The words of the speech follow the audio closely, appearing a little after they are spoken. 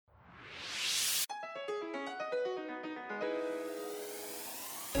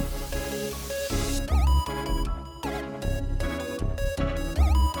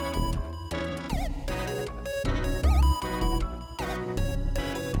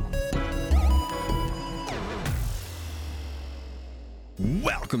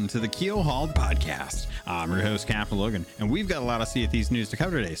Welcome to the Keelhauled Podcast. I'm your host, Captain Logan, and we've got a lot of Sea of Thieves news to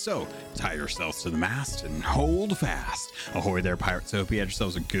cover today, so tie yourselves to the mast and hold fast. Ahoy there, pirates. Hope you had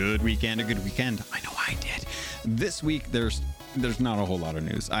yourselves a good weekend. I know I did. This week, there's not a whole lot of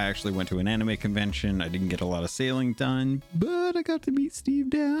news. I actually went to an anime convention. I didn't get a lot of sailing done, but I got to meet Steve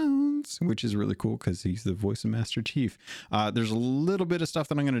Downs, which is really cool because he's the voice of Master Chief. There's a little bit of stuff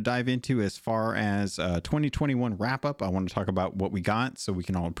that I'm going to dive into as far as 2021 wrap up. I want to talk about what we got so we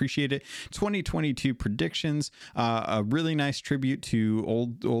can all appreciate it. 2022 predictions, a really nice tribute to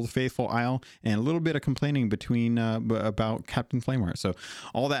Old Faithful Isle, and a little bit of complaining between about Captain Flameheart. So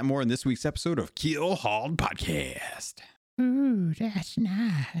all that more in this week's episode of Keelhauled Podcast. Ooh, that's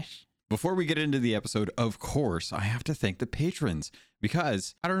nice. Before we get into the episode, of course, I have to thank the patrons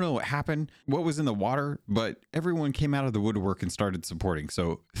because I don't know what happened, what was in the water, but everyone came out of the woodwork and started supporting.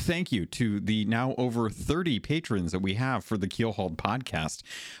 So thank you to the now over 30 patrons that we have for the Keelhauled Podcast.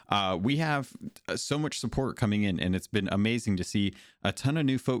 We have so much support coming in, and it's been amazing to see a ton of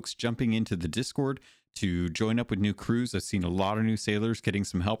new folks jumping into the Discord to join up with new crews. I've seen a lot of new sailors getting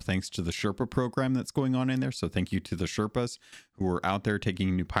some help thanks to the Sherpa program that's going on in there. So thank you to the Sherpas who are out there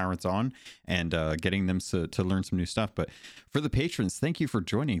taking new pirates on and getting them to learn some new stuff. But for the patrons, thank you for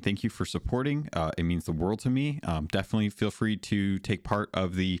joining. Thank you for supporting. It means the world to me. Definitely feel free to take part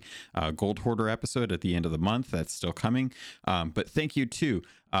of the Gold Hoarder episode at the end of the month. That's still coming. But thank you to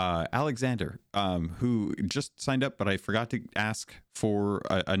Alexander, who just signed up, but I forgot to ask for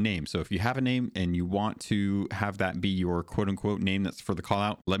a name. So if you have a name and you want to have that be your quote unquote name that's for the call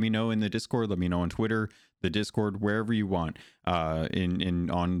out, let me know in the Discord, let me know on Twitter, the Discord, wherever you want, in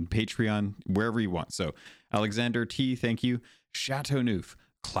on Patreon, wherever you want. So Alexander T, thank you. Chateau Neuf,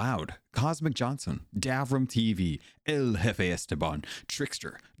 Cloud, Cosmic Johnson, Davram TV, El Jefe Esteban,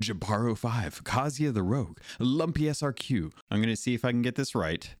 Trickster, Jabaro5, Kazia the Rogue, Lumpy SRQ. I'm going to see if I can get this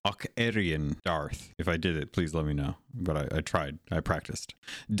right. Okarian Darth. If I did it, please let me know. But I tried. I practiced.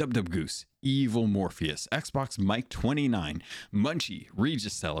 Dub Goose, Evil Morpheus, Xbox Mike 29, Munchie,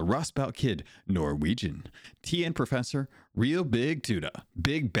 Regis Stella, Rustbout Kid, Norwegian, TN Professor, Real Big Tuda,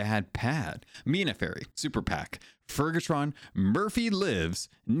 Big Bad Pad, Mina Fairy, Super Pack, Fergatron, Murphy Lives,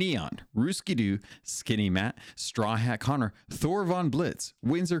 Neon, Ruski Doo, Skinny Matt, Straw Hat Connor, Thor Von Blitz,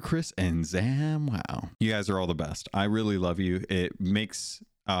 Windsor Chris, and Zam Wow. You guys are all the best. I really love you. It makes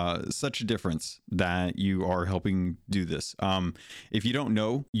such a difference that you are helping do this. If you don't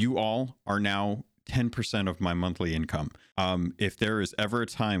know, you all are now 10% of my monthly income. If there is ever a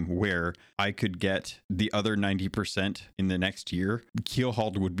time where I could get the other 90% in the next year,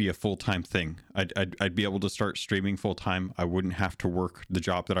 Keelhauled would be a full-time thing. I'd be able to start streaming full-time. I wouldn't have to work the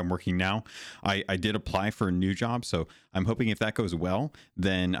job that I'm working now. I did apply for a new job, so I'm hoping if that goes well,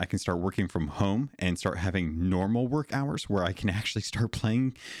 then I can start working from home and start having normal work hours where I can actually start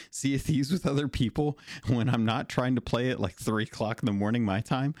playing Sea of Thieves with other people when I'm not trying to play at like 3 o'clock in the morning my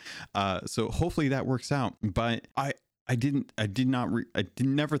time. So hopefully that works out. But I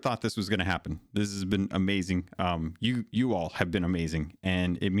never thought this was going to happen. This has been amazing. You all have been amazing,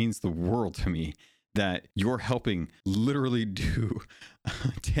 and it means the world to me that you're helping literally do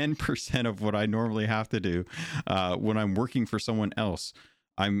 10% of what I normally have to do when I'm working for someone else.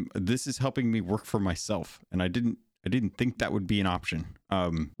 This is helping me work for myself, and I didn't think that would be an option.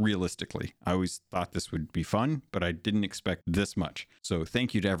 Realistically, I always thought this would be fun, but I didn't expect this much. So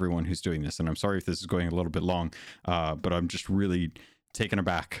thank you to everyone who's doing this. And I'm sorry if this is going a little bit long, but I'm just really taken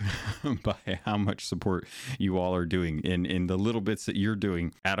aback by how much support you all are doing. In the little bits that you're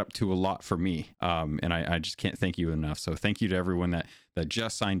doing add up to a lot for me. And I just can't thank you enough. So thank you to everyone that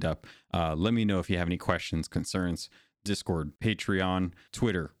just signed up. Let me know if you have any questions, concerns, Discord, Patreon,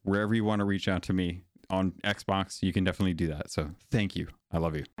 Twitter, wherever you want to reach out to me. On Xbox, you can definitely do that. So thank you. I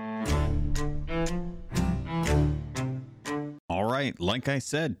love you. All right. Like I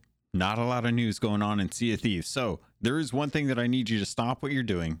said, not a lot of news going on in Sea of Thieves. So there is one thing that I need you to stop what you're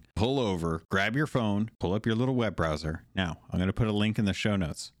doing. Pull over, grab your phone, pull up your little web browser. Now, I'm going to put a link in the show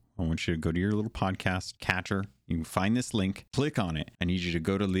notes. I want you to go to your little podcast catcher. You can find this link, click on it. I need you to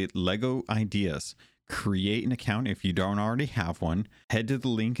go to Lego Ideas. Create an account if you don't already have one. Head to the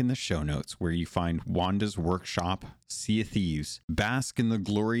link in the show notes where you find Wanda's Workshop, Sea of Thieves. Bask in the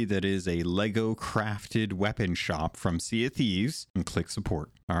glory that is a Lego crafted weapon shop from Sea of Thieves and click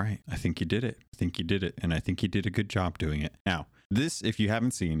support. All right. I think you did it. And I think you did a good job doing it. Now, this, if you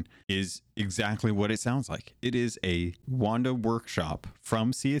haven't seen, is exactly what it sounds like. It is a Wanda Workshop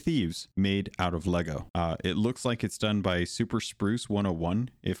from Sea of Thieves made out of Lego. It looks like it's done by Super Spruce 101,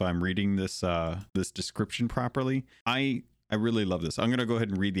 if I'm reading this description properly. I I really love this. I'm going to go ahead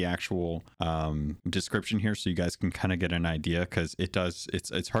and read the actual description here so you guys can kind of get an idea, because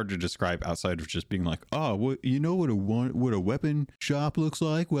it's hard to describe outside of just being like, oh, what, you know what a weapon shop looks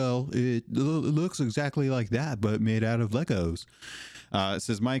like? Well, it looks exactly like that, but made out of Legos. It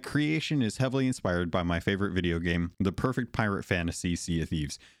says, my creation is heavily inspired by my favorite video game, the perfect pirate fantasy, Sea of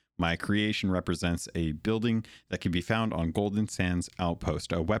Thieves. My creation represents a building that can be found on Golden Sands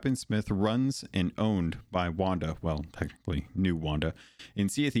Outpost. A weaponsmith runs and owned by Wanda, well, technically new Wanda. In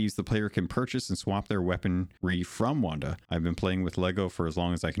Sea of Thieves, the player can purchase and swap their weaponry from Wanda. I've been playing with Lego for as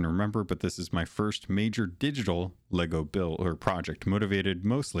long as I can remember, but this is my first major digital Lego build or project, motivated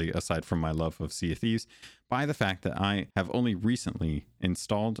mostly, aside from my love of Sea of Thieves, by the fact that I have only recently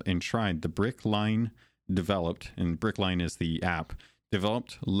installed and tried the Brickline developed, and Brickline is the app,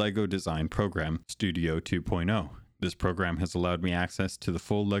 developed Lego design program Studio 2.0. This program has allowed me access to the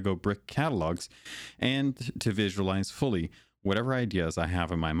full Lego brick catalogs and to visualize fully whatever ideas I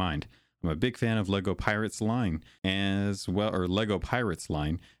have in my mind. I'm a big fan of Lego Pirates line as well, or Lego Pirates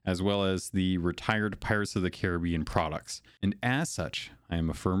line, as well as the retired Pirates of the Caribbean products. And as such, I am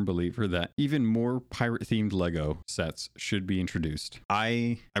a firm believer that even more pirate themed Lego sets should be introduced.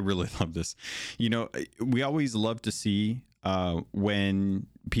 I really love this. You know, we always love to see when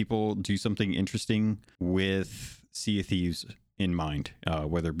people do something interesting with Sea of Thieves in mind,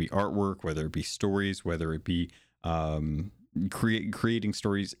 whether it be artwork, whether it be stories, whether it be creating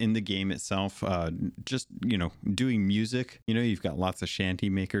stories in the game itself, just, you know, doing music. You know, you've got lots of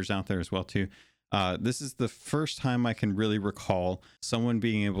shanty makers out there as well too. This is the first time I can really recall someone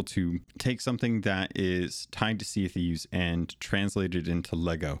being able to take something that is tied to Sea of Thieves and translate it into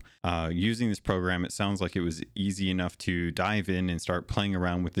Lego. Using this program, it sounds like it was easy enough to dive in and start playing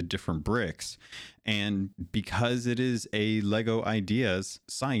around with the different bricks. And because it is a Lego Ideas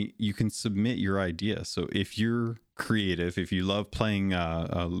site, you can submit your idea. So if you're creative, if you love playing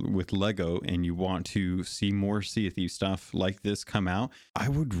with Lego and you want to see more Sea of Thieves stuff like this come out, I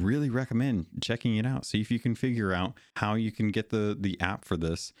would really recommend checking it out. See if you can figure out how you can get the app for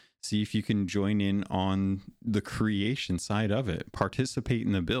this. See if you can join in on the creation side of it, participate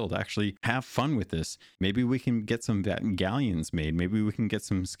in the build, actually have fun with this. Maybe we can get some galleons made. Maybe we can get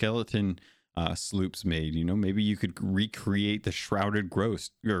some skeleton sloops made. You know, maybe you could recreate the shrouded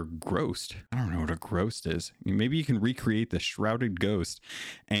ghost. I don't know what a ghost is. Maybe you can recreate the shrouded ghost,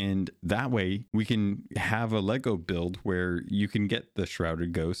 and that way we can have a Lego build where you can get the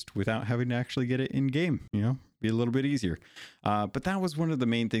shrouded ghost without having to actually get it in game. You know, be a little bit easier. But that was one of the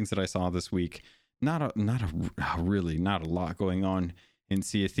main things that I saw this week. Not a lot going on in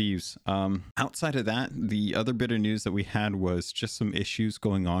Sea of Thieves. Outside of that, the other bit of news that we had was just some issues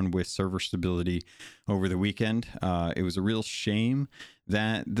going on with server stability over the weekend. It was a real shame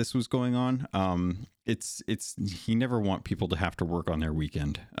that this was going on. You never want people to have to work on their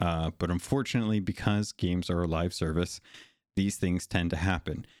weekend, but unfortunately, because games are a live service, these things tend to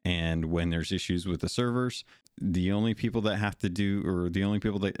happen. And when there's issues with the servers, the only people that have to do, or the only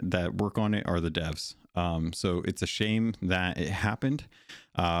people that work on it, are the devs. So it's a shame that it happened.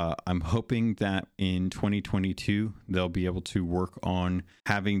 I'm hoping that in 2022, they'll be able to work on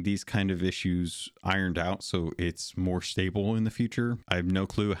having these kind of issues ironed out so it's more stable in the future. I have no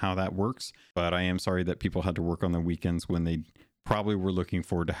clue how that works, but I am sorry that people had to work on their weekends when they probably were looking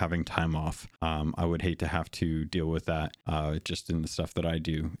forward to having time off. I would hate to have to deal with that just in the stuff that I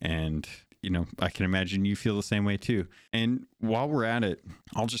do. And you know, I can imagine you feel the same way too. And while we're at it,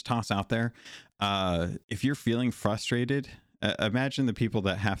 I'll just toss out there, if you're feeling frustrated, imagine the people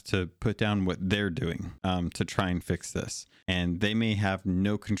that have to put down what they're doing to try and fix this. And they may have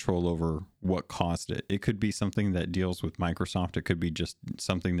no control over what caused it. It could be something that deals with Microsoft. It could be just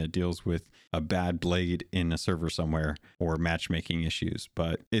something that deals with a bad blade in a server somewhere or matchmaking issues.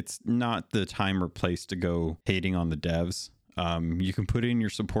 But it's not the time or place to go hating on the devs. You can put in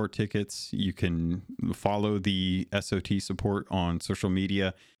your support tickets. You can follow the SOT support on social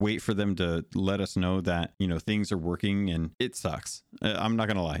media, wait for them to let us know that, you know, things are working, and it sucks. I'm not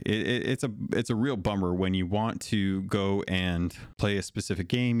going to lie. It's a real bummer when you want to go and play a specific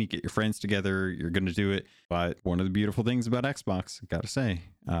game. You get your friends together, you're going to do it. But one of the beautiful things about Xbox, got to say,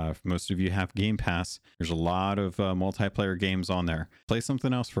 if most of you have Game Pass, there's a lot of multiplayer games on there. Play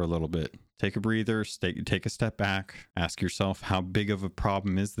something else for a little bit. take a breather, take a step back, ask yourself, how big of a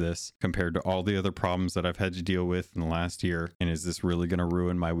problem is this compared to all the other problems that I've had to deal with in the last year? And is this really going to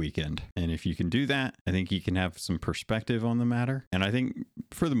ruin my weekend? And if you can do that, I think you can have some perspective on the matter. And I think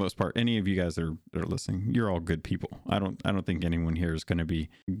for the most part, any of you guys that are listening, you're all good people. I don't think anyone here is going to be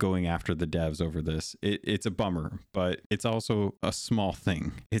going after the devs over this. It's a bummer, but it's also a small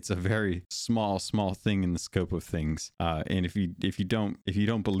thing. It's a very small thing in the scope of things. And if you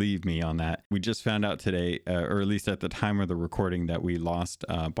don't believe me on that, we just found out today, or at least at the time of the recording, that we lost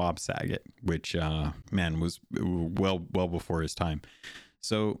Bob Saget, which man, was well before his time.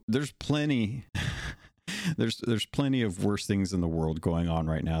 So there's plenty there's plenty of worse things in the world going on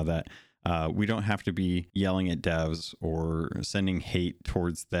right now that we don't have to be yelling at devs or sending hate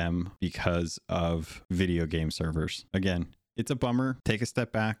towards them because of video game servers. Again, it's a bummer. Take a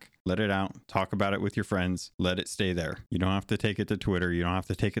step back, let it out, talk about it with your friends, let it stay there. You don't have to take it to Twitter. You don't have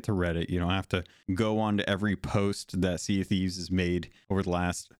to take it to Reddit. You don't have to go on to every post that Sea of Thieves has made over the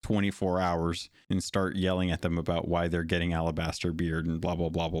last 24 hours and start yelling at them about why they're getting Alabaster Beard and blah, blah,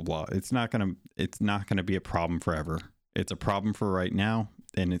 blah, blah, blah. It's not gonna be a problem forever. It's a problem for right now,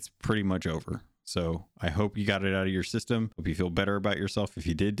 and it's pretty much over. So I hope you got it out of your system. Hope you feel better about yourself if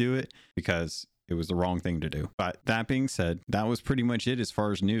you did do it, because it was the wrong thing to do. But that being said, that was pretty much it as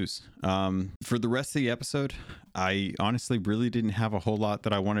far as news. For the rest of the episode, I honestly really didn't have a whole lot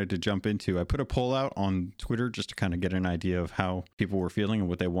that I wanted to jump into. I put a poll out on Twitter just to kind of get an idea of how people were feeling and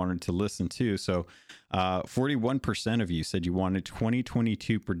what they wanted to listen to. So 41% of you said you wanted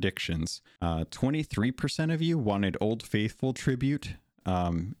 2022 predictions. 23% of you wanted Old Faithful tribute.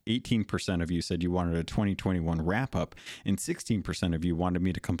 18% of you said you wanted a 2021 wrap up, and 16% of you wanted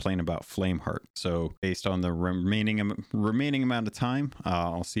me to complain about Flameheart. So based on the remaining amount of time,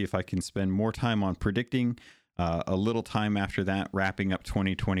 I'll see if I can spend more time on predicting, a little time after that wrapping up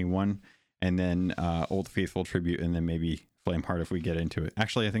 2021, and then Old Faithful tribute, and then maybe Flameheart if we get into it.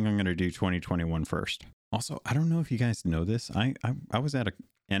 Actually, I think I'm going to do 2021 first. Also, I don't know if you guys know this. I was at a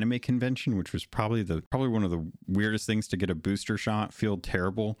anime convention, which was probably one of the weirdest things to get a booster shot, feel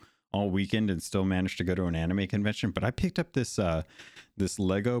terrible all weekend, and still manage to go to an anime convention. But I picked up this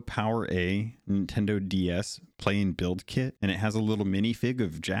Lego Power A Nintendo DS play and build kit, and it has a little minifig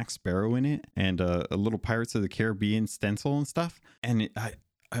of Jack Sparrow in it, and a little Pirates of the Caribbean stencil and stuff. And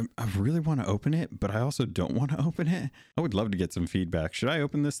I really want to open it, but I also don't want to open it. I would love to get some feedback. Should I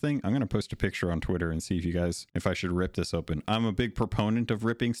open this thing? I'm going to post a picture on Twitter and see if I should rip this open. I'm a big proponent of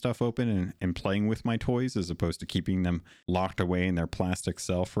ripping stuff open and playing with my toys as opposed to keeping them locked away in their plastic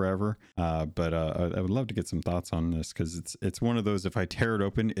cell forever. But I would love to get some thoughts on this, because it's one of those, if I tear it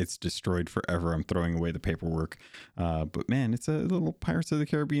open, it's destroyed forever. I'm throwing away the paperwork. But man, it's a little Pirates of the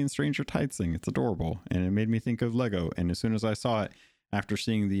Caribbean Stranger Tides thing. It's adorable. And it made me think of Lego. And as soon as I saw it, after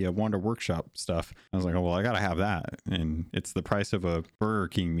seeing the Wanda Workshop stuff, I was like, oh, well, I got to have that. And it's the price of a Burger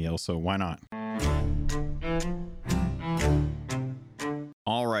King meal, so why not?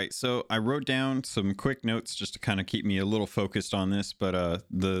 All right, so I wrote down some quick notes just to kind of keep me a little focused on this, but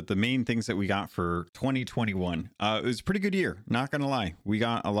the main things that we got for 2021, it was a pretty good year, not gonna lie. We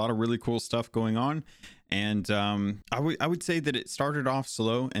got a lot of really cool stuff going on, and I would say that it started off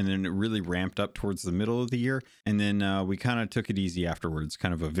slow, and then it really ramped up towards the middle of the year, and then we kind of took it easy afterwards,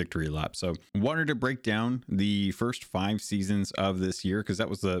 kind of a victory lap. So wanted to break down the first 5 seasons of this year, because that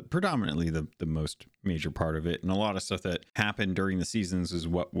was predominantly the most major part of it, and a lot of stuff that happened during the seasons is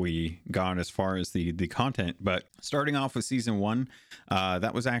what we got as far as the content. But starting off with season 1,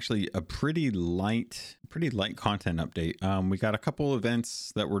 that was actually a pretty light content update. We got a couple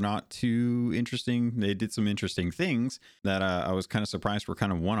events that were not too interesting. They did some interesting things that I was kind of surprised were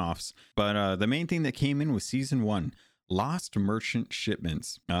kind of one-offs. But the main thing that came in was season 1. Lost merchant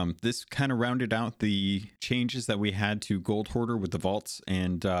shipments. This kind of rounded out the changes that we had to Gold Hoarder with the vaults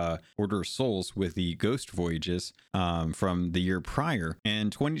and Order of Souls with the Ghost Voyages from the year prior.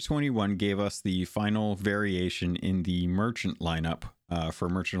 And 2021 gave us the final variation in the merchant lineup for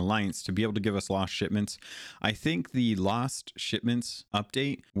Merchant Alliance to be able to give us lost shipments. I think the lost shipments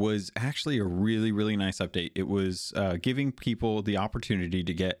update was actually a really, really nice update. It was giving people the opportunity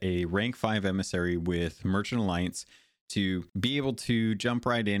to get a rank 5 emissary with Merchant Alliance, to be able to jump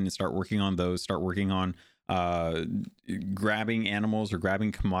right in and start working on those, start working on grabbing animals or grabbing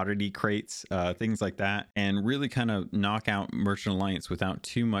commodity crates, things like that, and really kind of knock out Merchant Alliance without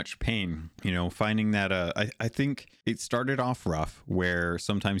too much pain. You know, finding that I think it started off rough where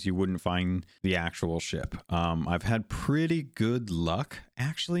sometimes you wouldn't find the actual ship. I've had pretty good luck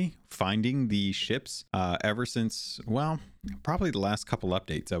actually finding the ships ever since, well, probably the last couple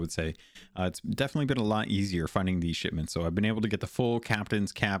updates, I would say. It's definitely been a lot easier finding these shipments. So I've been able to get the full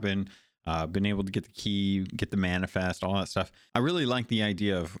captain's cabin, been able to get the key, get the manifest, all that stuff. I really like the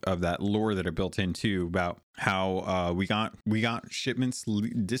idea of that lore that are built in too, about how we got shipments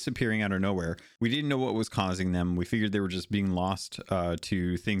disappearing out of nowhere. We didn't know what was causing them. We figured they were just being lost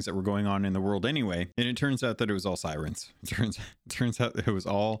to things that were going on in the world anyway. And it turns out that it was all sirens. It turns out that it was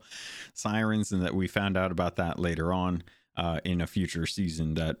all sirens, and that we found out about that later on in a future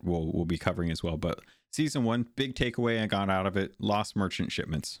season that we'll be covering as well. But season 1, big takeaway I got out of it: lost merchant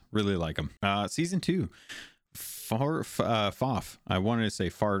shipments. Really like them. Season 2, Foff. I wanted to say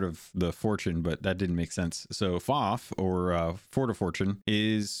Fart of the Fortune, but that didn't make sense. So Foff, or Fort of Fortune,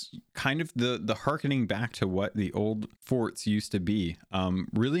 is kind of the harkening back to what the old forts used to be.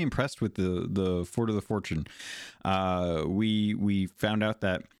 Really impressed with the Fort of the Fortune. We found out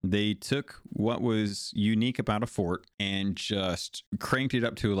that they took what was unique about a fort and just cranked it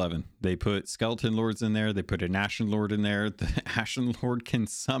up to 11. They put skeleton lords in there. They put an Ashen Lord in there. The Ashen Lord can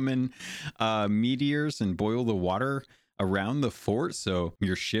summon meteors and boil the water around the fort, so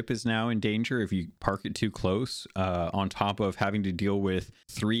your ship is now in danger if you park it too close, on top of having to deal with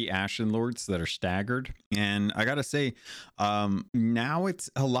 3 Ashen Lords that are staggered. And I gotta say, now it's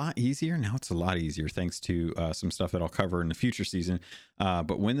a lot easier. Thanks to some stuff that I'll cover in the future season.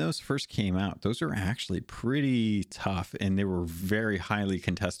 But when those first came out, those are actually pretty tough, and they were very highly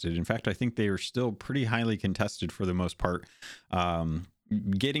contested. In fact, I think they are still pretty highly contested for the most part.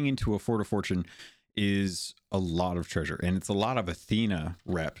 Getting into a Fort of Fortune is a lot of treasure, and it's a lot of Athena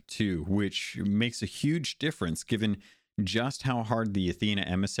rep too, which makes a huge difference given just how hard the Athena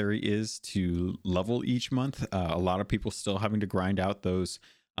emissary is to level each month. A lot of people still having to grind out those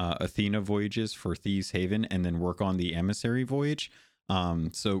Athena voyages for Thieves Haven and then work on the emissary voyage.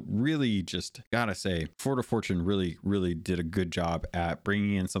 So really, just gotta say, Fort of Fortune really did a good job at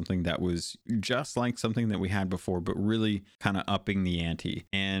bringing in something that was just like something that we had before, but really kind of upping the ante.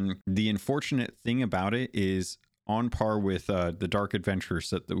 And the unfortunate thing about it is on par with the Dark Adventure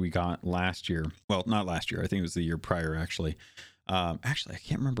set that we got last year. Well, not last year. I think it was the year prior, actually. Actually, I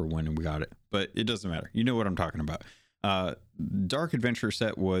can't remember when we got it, but it doesn't matter. You know what I'm talking about. Dark Adventure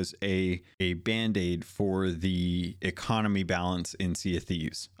set was a band-aid for the economy balance in Sea of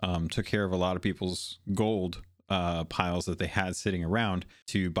Thieves. Took care of a lot of people's gold piles that they had sitting around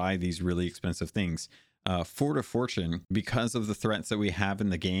to buy these really expensive things. Fort of Fortune, because of the threats that we have in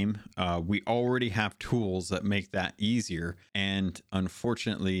the game, we already have tools that make that easier. And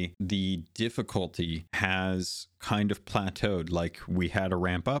unfortunately, the difficulty has kind of plateaued. Like, we had a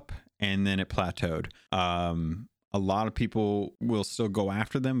ramp up and then it plateaued. A lot of people will still go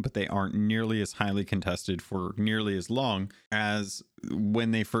after them, but they aren't nearly as highly contested for nearly as long as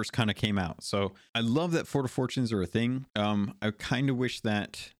when they first kind of came out. So I love that Fort of Fortunes are a thing. I kind of wish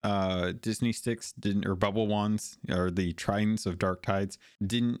that Disney Sticks didn't, or Bubble Wands, or the Tridents of Dark Tides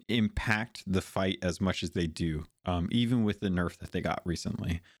didn't impact the fight as much as they do. Even with the nerf that they got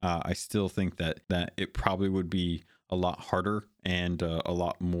recently, I still think that it probably would be a lot harder and a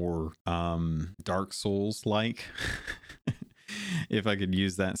lot more Dark Souls like, if I could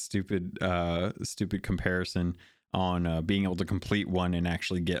use that stupid comparison on being able to complete one and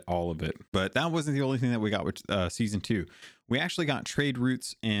actually get all of it. But that wasn't the only thing that we got with season 2. We actually got trade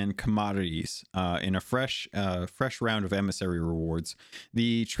routes and commodities in a fresh round of emissary rewards.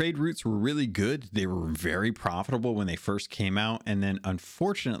 The trade routes were really good. They were very profitable when they first came out, and then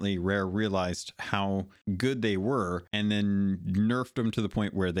unfortunately Rare realized how good they were and then nerfed them to the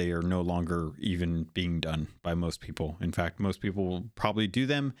point where they are no longer even being done by most people. In fact, most people will probably do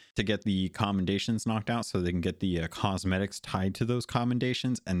them to get the commendations knocked out so they can get the cosmetics tied to those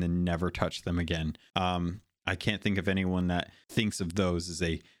commendations and then never touch them again. I can't think of anyone that thinks of those as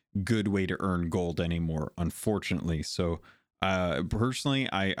a good way to earn gold anymore, unfortunately. So personally,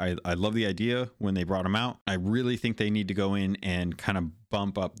 I love the idea when they brought them out. I really think they need to go in and kind of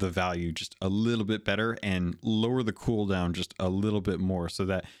bump up the value just a little bit better and lower the cooldown just a little bit more so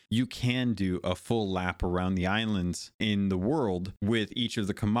that you can do a full lap around the islands in the world with each of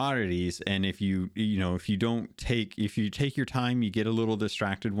the commodities. And if you take your time, you get a little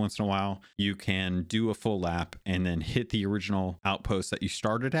distracted once in a while, you can do a full lap and then hit the original outpost that you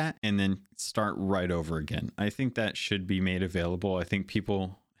started at and then start right over again. I think that should be made available. I think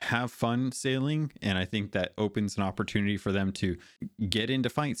people have fun sailing, and I think that opens an opportunity for them to get into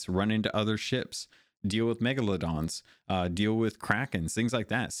fights, run into other ships, deal with megalodons, deal with Krakens, things like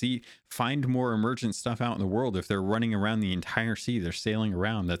that. Find more emergent stuff out in the world. If they're running around the entire sea, they're sailing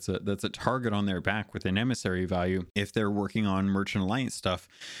around, that's a target on their back with an emissary value if they're working on Merchant Alliance stuff.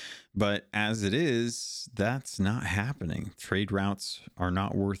 But as it is, that's not happening. Trade routes are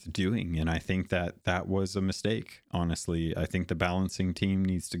not worth doing. And I think that was a mistake. Honestly, I think the balancing team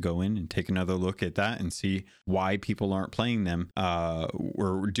needs to go in and take another look at that and see why people aren't playing them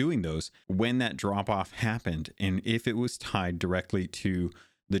or doing those when that drop off happened. And if it was tied directly to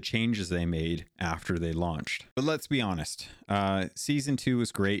the changes they made after they launched. But let's be honest, season 2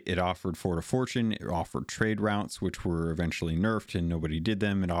 was great. It offered Fort of Fortune, it offered trade routes, which were eventually nerfed and nobody did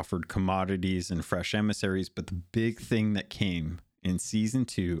them. It offered commodities and fresh emissaries. But the big thing that came in season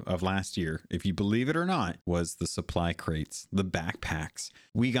 2 of last year, if you believe it or not, was the supply crates, the backpacks.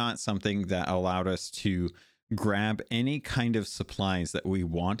 We got something that allowed us to grab any kind of supplies that we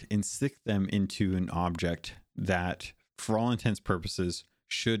want and stick them into an object that, for all intents and purposes,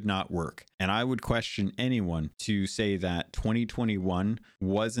 should not work. And I would question anyone to say that 2021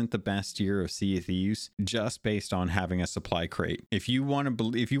 wasn't the best year of Sea of Thieves just based on having a supply crate. If you want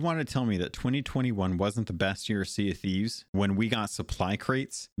to tell me that 2021 wasn't the best year of Sea of Thieves when we got supply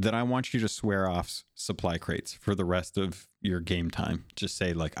crates, then I want you to swear off supply crates for the rest of your game time. Just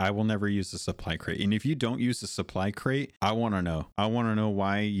say, like, I will never use a supply crate. And if you don't use a supply crate, I want to know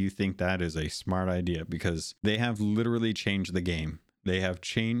why you think that is a smart idea, because they have literally changed the game. They have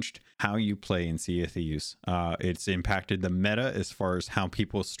changed how you play in Sea of Thieves. It's impacted the meta as far as how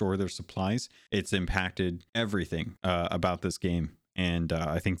people store their supplies. It's impacted everything about this game. And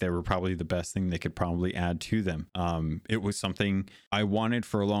I think they were probably the best thing they could probably add to them. It was something I wanted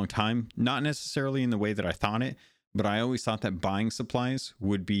for a long time, not necessarily in the way that I thought it, but I always thought that buying supplies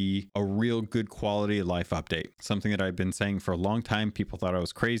would be a real good quality of life update. Something that I've been saying for a long time. People thought I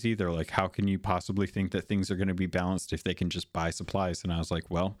was crazy. They're like, how can you possibly think that things are going to be balanced if they can just buy supplies? And I was like,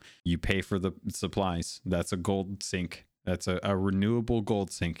 well, you pay for the supplies. That's a gold sink. That's a renewable gold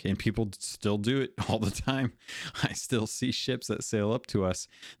sink, and people still do it all the time. I still see ships that sail up to us.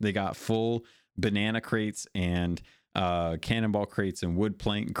 They got full banana crates and cannonball crates and wood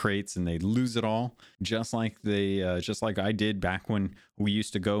plank crates, and they lose it all, just like I did back when we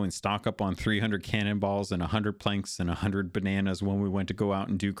used to go and stock up on 300 cannonballs and 100 planks and 100 bananas when we went to go out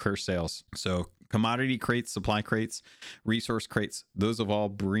and do curse sales. So commodity crates, supply crates, resource crates, those have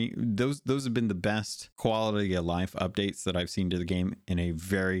been the best quality of life updates that I've seen to the game in a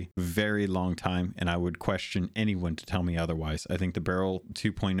very, very long time, and I would question anyone to tell me otherwise. I think the Barrel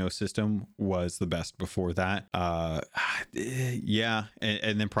 2.0 system was the best before that. Yeah,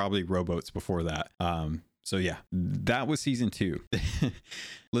 and then probably rowboats before that. So yeah, that was season 2.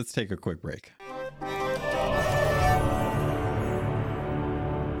 Let's take a quick break.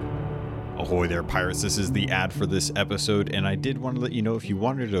 Ahoy there, pirates. This is the ad for this episode, and I did want to let you know, if you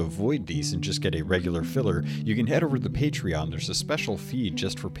wanted to avoid these and just get a regular filler, you can head over to the Patreon. There's a special feed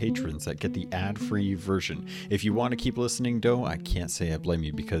just for patrons that get the ad-free version. If you want to keep listening, though, I can't say I blame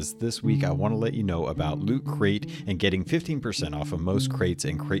you, because this week I want to let you know about Loot Crate and getting 15% off of most crates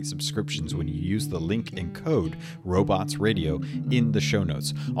and crate subscriptions when you use the link and code Robots Radio in the show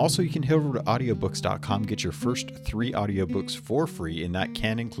notes. Also, you can head over to audiobooks.com, get your first 3 audiobooks for free, and that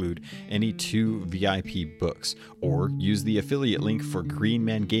can include any 2 VIP books, or use the affiliate link for Green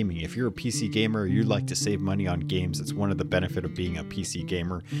Man Gaming. If you're a PC gamer or you'd like to save money on games, it's one of the benefits of being a PC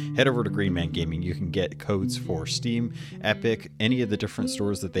gamer. Head over to Green Man Gaming. You can get codes for Steam, Epic, any of the different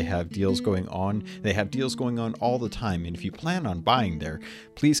stores that they have deals going on. They have deals going on all the time, and if you plan on buying there,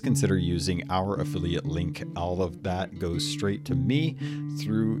 please consider using our affiliate link. All of that goes straight to me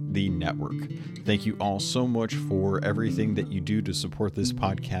through the network. Thank you all so much for everything that you do to support this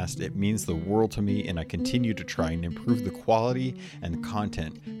podcast. It means the world to me, and I continue to try and improve the quality and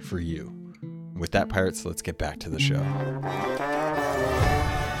content for you. With that, pirates, let's get back to the show.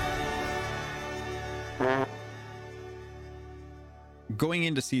 Going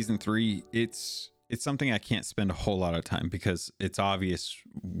into season 3, it's something I can't spend a whole lot of time, because it's obvious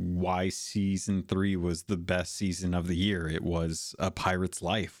why season 3 was the best season of the year. It was a pirate's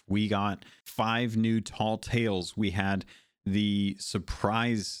life. We got 5 new tall tales. We had the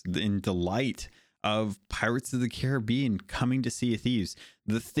surprise and delight of Pirates of the Caribbean coming to Sea of Thieves.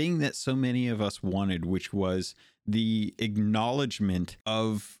 The thing that so many of us wanted, which was the acknowledgement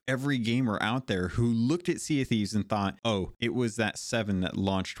of every gamer out there who looked at Sea of Thieves and thought, oh, it was that 7 that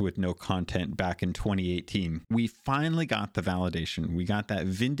launched with no content back in 2018. We finally got the validation. We got that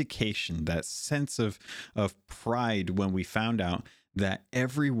vindication, that sense of pride when we found out that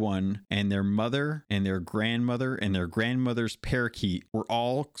everyone and their mother and their grandmother and their grandmother's parakeet were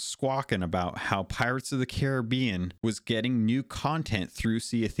all squawking about how Pirates of the Caribbean was getting new content through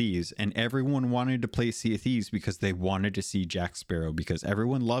Sea of Thieves, and everyone wanted to play Sea of Thieves because they wanted to see Jack Sparrow, because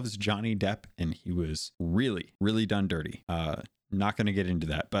everyone loves Johnny Depp and he was really, really done dirty. Not going to get into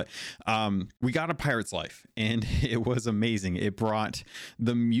that, but we got A Pirate's Life, and it was amazing. It brought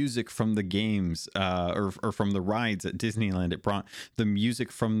the music from the games, or from the rides at Disneyland. It brought the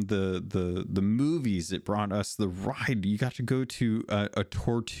music from the movies. It brought us the ride. You got to go to a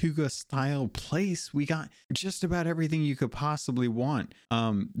Tortuga style place. We got just about everything you could possibly want.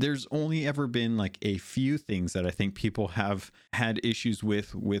 There's only ever been like a few things that I think people have had issues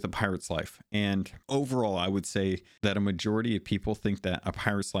with A Pirate's Life, and overall, I would say that a majority of people think that A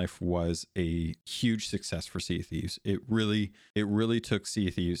Pirate's Life was a huge success for Sea of Thieves. It really took Sea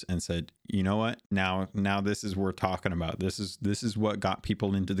of Thieves and said, you know what, now this is worth talking about. This is what got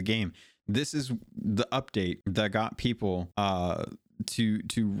people into the game. This is the update that got people to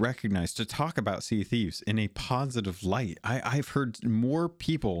recognize, to talk about Sea of Thieves in a positive light. I've heard more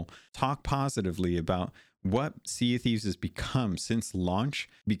people talk positively about what Sea of Thieves has become since launch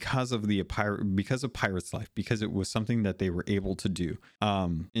because of Pirate's Life, because it was something that they were able to do.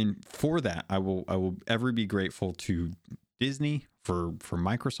 And for that, I will ever be grateful to Disney, for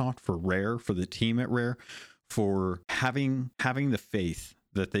Microsoft, for Rare, for the team at Rare, for having the faith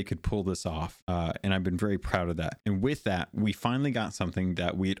that they could pull this off. And I've been very proud of that. And with that, we finally got something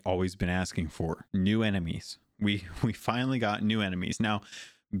that we had always been asking for: new enemies. We finally got new enemies. Now,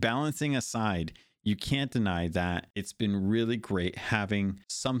 balancing aside, you can't deny that it's been really great having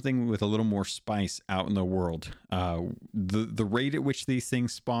something with a little more spice out in the world. The rate at which these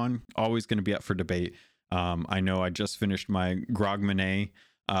things spawn, always going to be up for debate. I know I just finished my Grogmanay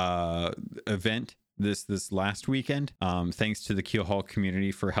event this last weekend. Thanks to the Keelhaul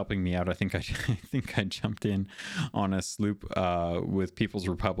community for helping me out. I think I jumped in on a sloop with People's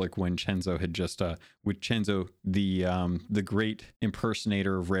Republic when Chenzo had just with Chenzo, the great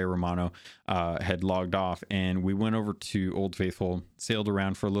impersonator of Ray Romano, had logged off, and we went over to Old Faithful, sailed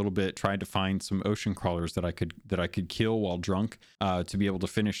around for a little bit, tried to find some ocean crawlers that I could kill while drunk, to be able to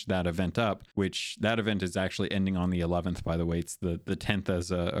finish that event up, which that event is actually ending on the 11th, by the way. It's the 10th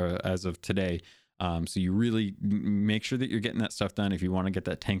as of today. So you really make sure that you're getting that stuff done if you want to get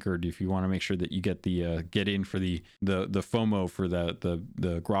that tankered, if you want to make sure that you get the get in for the FOMO for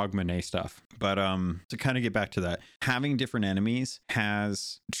the Grogmanay stuff. But to kind of get back to that, having different enemies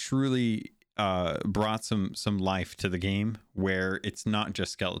has truly brought some life to the game, where it's not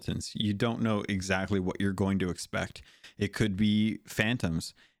just skeletons. You don't know exactly what you're going to expect. It could be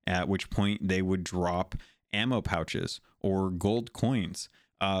phantoms, at which point they would drop ammo pouches or gold coins.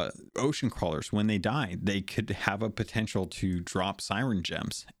 Ocean crawlers, when they die, they could have a potential to drop siren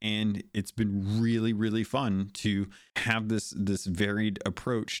gems, and it's been really, really fun to have this varied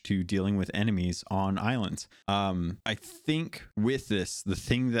approach to dealing with enemies on islands. I think with this, the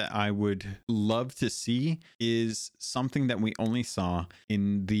thing that I would love to see is something that we only saw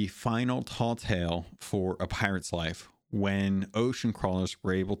in the final tall tale for A Pirate's Life, when ocean crawlers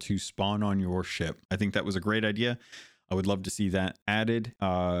were able to spawn on your ship. I think that was a great idea. I would love to see that added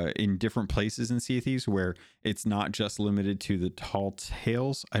in different places in Sea of Thieves, where it's not just limited to the tall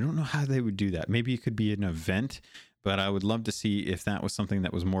tales. I don't know how they would do that. Maybe it could be an event, but I would love to see if that was something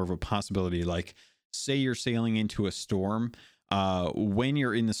that was more of a possibility. Like, say you're sailing into a storm. When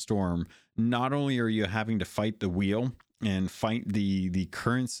you're in the storm, not only are you having to fight the wheel and fight the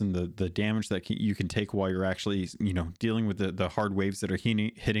currents and the damage that you can take while you're actually, dealing with the hard waves that are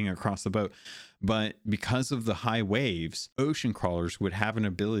hitting across the boat, but because of the high waves, ocean crawlers would have an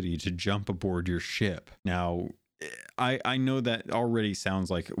ability to jump aboard your ship. Now, I know that already sounds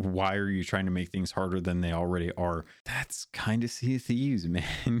like, why are you trying to make things harder than they already are? That's kind of Sea of Thieves,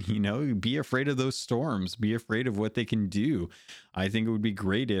 man. Be afraid of those storms. Be afraid of what they can do. I think it would be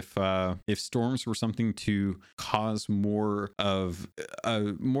great if storms were something to cause more of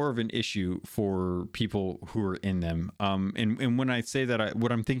an issue for people who are in them. And when I say that,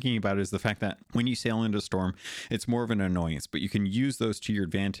 what I'm thinking about is the fact that when you sail into a storm, it's more of an annoyance, but you can use those to your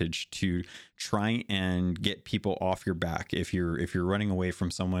advantage to try and get people off your back. If you're running away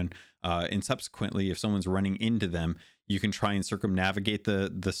from someone, and subsequently, if someone's running into them, you can try and circumnavigate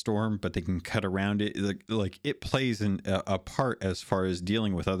the storm, but they can cut around it. Like it plays a part as far as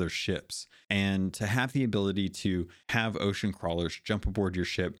dealing with other ships. And to have the ability to have ocean crawlers jump aboard your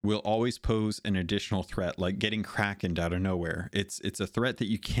ship will always pose an additional threat, like getting Kraken out of nowhere. It's a threat that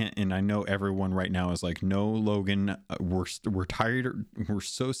you can't. And I know everyone right now is like, no, Logan, we're tired. We're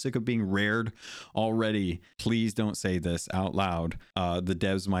so sick of being rared already. Please don't say this out loud. The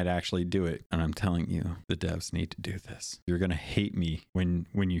devs might actually do it. And I'm telling you, the devs need to do this. You're going to hate me when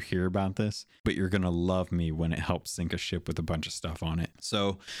you hear about this, but you're going to love me when it helps sink a ship with a bunch of stuff on it.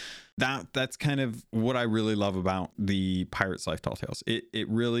 So that's kind of what I really love about the Pirate's Life Tall Tales. It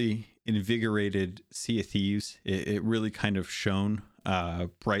really invigorated Sea of Thieves. It really kind of shone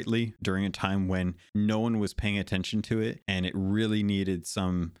brightly during a time when no one was paying attention to it, and it really needed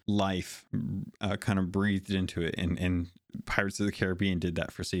some life kind of breathed into it, and Pirates of the Caribbean did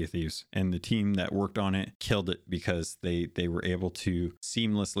that for Sea of Thieves, and the team that worked on it killed it because they were able to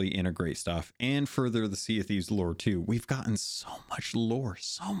seamlessly integrate stuff and further the Sea of Thieves lore too. We've gotten so much lore.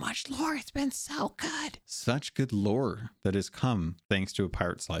 It's been so good. Such good lore that has come thanks to A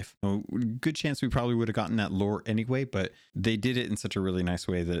Pirate's Life. Good chance we probably would have gotten that lore anyway, but they did it in such a really nice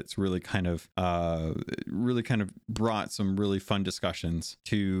way that it's really kind of brought some really fun discussions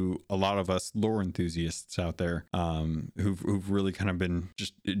to a lot of us lore enthusiasts out there who've really kind of been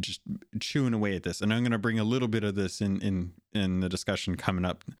just chewing away at this. And I'm going to bring a little bit of this in the discussion coming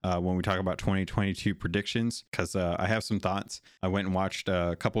up when we talk about 2022 predictions, because I have some thoughts. I went and watched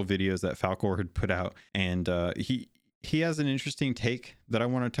a couple of videos that Falcor had put out, and he has an interesting take that I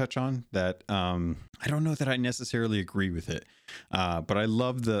want to touch on that I don't know that I necessarily agree with it, but I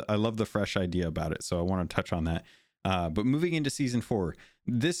love the fresh idea about it, so I want to touch on that. But moving into season 4,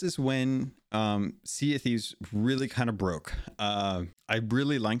 this is when Sea of Thieves really kind of broke. I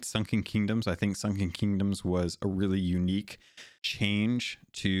really liked Sunken Kingdoms. I think Sunken Kingdoms was a really unique change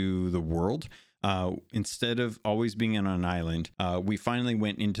to the world. Instead of always being on an island, we finally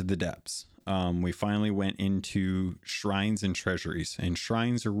went into the depths. We finally went into shrines and treasuries, and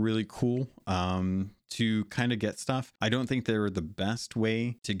shrines are really cool to kind of get stuff. I don't think they're the best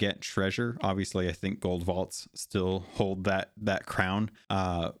way to get treasure. Obviously, I think gold vaults still hold that crown,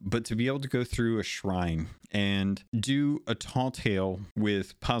 but to be able to go through a shrine and do a tall tale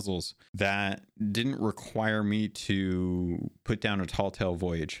with puzzles that didn't require me to put down a tall tale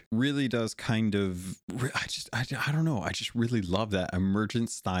voyage really does kind of, I don't know. I just really love that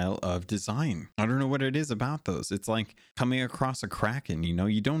emergent style of design. I don't know what it is about those. It's like coming across a Kraken,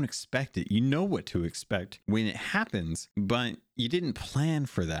 you don't expect it. You know what to expect when it happens, but you didn't plan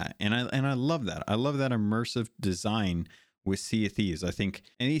for that. And I love that. I love that immersive design with Sea of Thieves. I think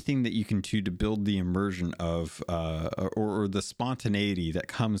anything that you can do to build the immersion of or the spontaneity that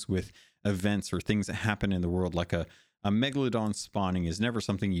comes with events or things that happen in the world, like a megalodon spawning is never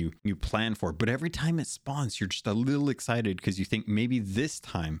something you plan for, but every time it spawns, you're just a little excited because you think maybe this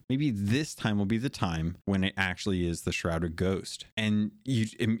time will be the time when it actually is the Shrouded Ghost, and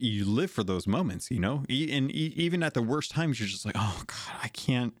you live for those moments, and even at the worst times, you're just like, oh god, I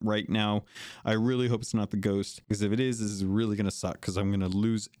can't right now. I really hope it's not the ghost, because if it is, this is really gonna suck, because I'm gonna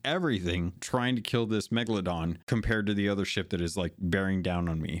lose everything trying to kill this megalodon compared to the other ship that is like bearing down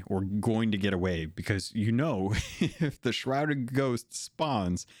on me or going to get away, because if the Shrouded Ghost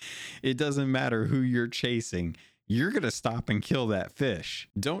spawns, it doesn't matter who you're chasing, you're gonna stop and kill that fish.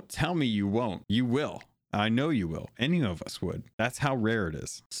 Don't tell me you won't. You will. I know you will. Any of us would. That's how rare it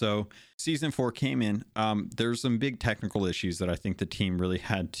is. So season 4 came in. There's some big technical issues that I think the team really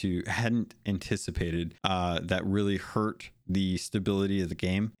hadn't anticipated that really hurt the stability of the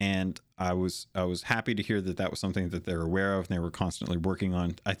game. And I was happy to hear that was something that they're aware of and they were constantly working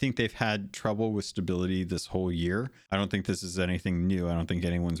on. I think they've had trouble with stability this whole year. I don't think this is anything new. I don't think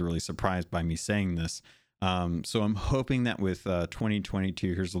anyone's really surprised by me saying this. So I'm hoping that with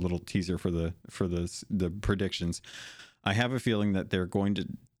 2022, here's a little teaser for the predictions. I have a feeling that they're going to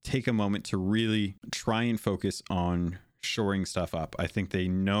take a moment to really try and focus on shoring stuff up. I think they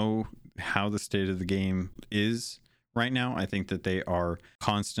know how the state of the game is right now. I think that they are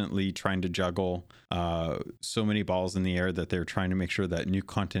constantly trying to juggle so many balls in the air, that they're trying to make sure that new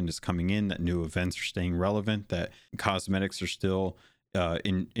content is coming in, that new events are staying relevant, that cosmetics are still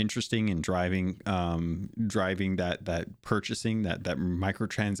interesting and driving that purchasing, that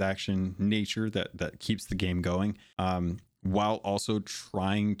microtransaction nature that keeps the game going, while also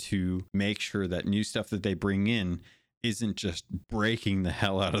trying to make sure that new stuff that they bring in isn't just breaking the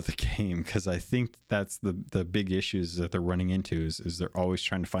hell out of the game, because I think that's the big issues that they're running into is they're always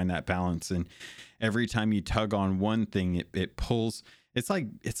trying to find that balance, and every time you tug on one thing, it pulls it's like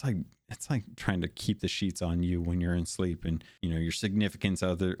trying to keep the sheets on you when you're in sleep, and your significance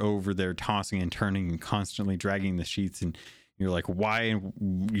other over there tossing and turning and constantly dragging the sheets, and you're like, why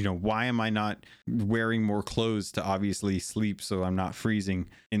am I not wearing more clothes to obviously sleep so I'm not freezing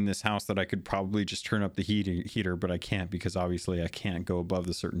in this house that I could probably just turn up the heater, but I can't, because obviously I can't go above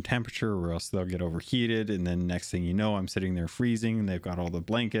the certain temperature or else they'll get overheated. And then next thing you know, I'm sitting there freezing and they've got all the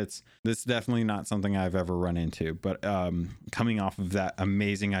blankets. This is definitely not something I've ever run into, but coming off of that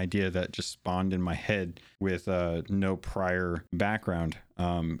amazing idea that just spawned in my head with no prior background,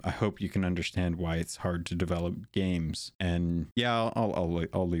 I hope you can understand why it's hard to develop games. And yeah,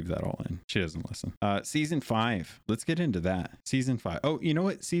 I'll leave that all in. She doesn't listen. Season 5. Let's get into that. Season 5. Oh, you know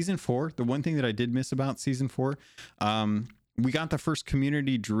what? Season 4. The one thing that I did miss about season 4, we got the first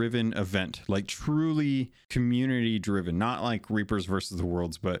community driven event, like truly community driven, not like Reapers versus the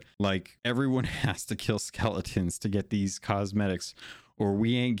Worlds, but like everyone has to kill skeletons to get these cosmetics, or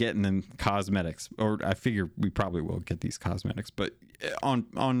we ain't getting them cosmetics. Or I figure we probably will get these cosmetics, but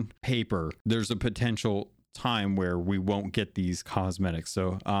on paper, there's a potential time where we won't get these cosmetics.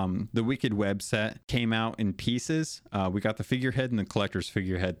 So the Wicked Web set came out in pieces. We got the figurehead and the collector's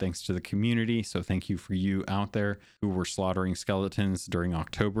figurehead thanks to the community. So thank you for you out there who were slaughtering skeletons during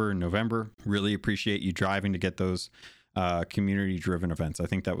October and November. Really appreciate you driving to get those community driven events. I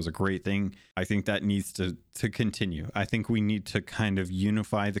think that was a great thing. I think that needs to continue. I think we need to kind of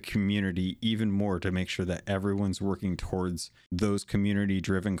unify the community even more to make sure that everyone's working towards those community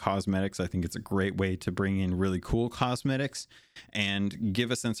driven cosmetics. I think it's a great way to bring in really cool cosmetics and give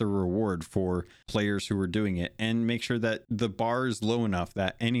a sense of reward for players who are doing it, and make sure that the bar is low enough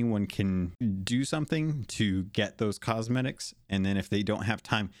that anyone can do something to get those cosmetics. And then if they don't have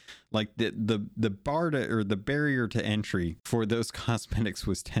time, like the bar to, or the barrier to entry for those cosmetics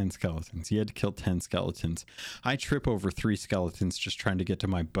was 10 skeletons. You had to kill 10 skeletons. I trip over 3 skeletons just trying to get to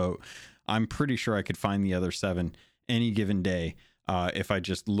my boat. I'm pretty sure I could find the other 7 any given day if I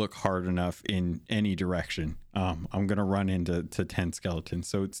just look hard enough in any direction. I'm going to run into 10 skeletons.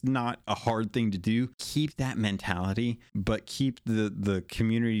 So it's not a hard thing to do. Keep that mentality, but keep the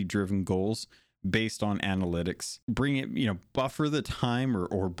community driven goals based on analytics. Bring it, buffer the time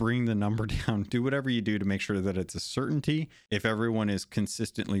or bring the number down. Do whatever you do to make sure that it's a certainty if everyone is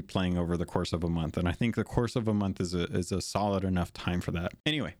consistently playing over the course of a month. And I think the course of a month is a solid enough time for that.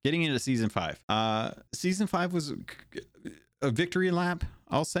 Anyway, getting into season 5. Season 5 was a victory lap,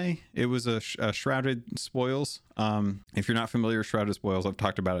 I'll say. It was a Shrouded Spoils. If you're not familiar with Shrouded Spoils, I've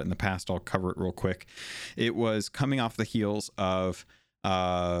talked about it in the past. I'll cover it real quick. It was coming off the heels of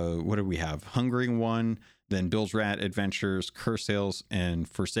what did we have? Hungering One, then Bill's Rat Adventures, Curse Sales, and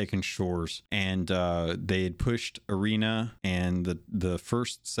Forsaken Shores. And they had pushed Arena and the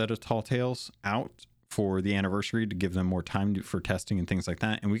first set of Tall Tales out for the anniversary to give them more time for testing and things like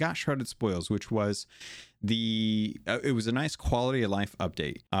that. And we got Shrouded Spoils, which was it was a nice quality of life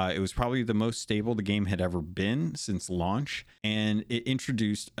update. It was probably the most stable the game had ever been since launch, and it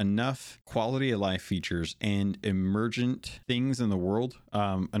introduced enough quality of life features and emergent things in the world,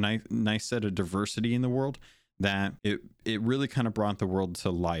 a nice set of diversity in the world, that it really kind of brought the world to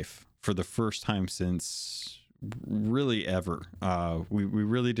life for the first time since really ever. We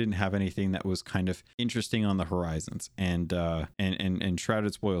really didn't have anything that was kind of interesting on the horizons, and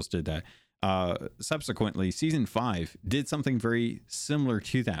Shrouded Spoils did that. Subsequently, season 5 did something very similar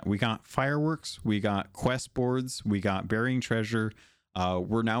to that. We got fireworks, we got quest boards, we got burying treasure.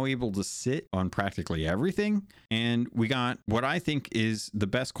 We're now able to sit on practically everything, and we got what I think is the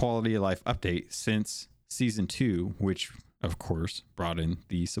best quality of life update since season 2, which of course brought in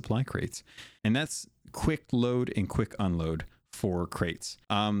the supply crates, and that's quick load and quick unload for crates.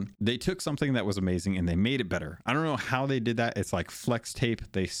 They took something that was amazing and they made it better. I don't know how they did that. It's like flex tape.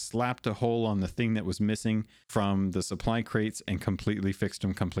 They slapped a hole on the thing that was missing from the supply crates and completely fixed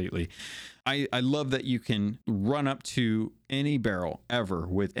them completely. I love that you can run up to any barrel ever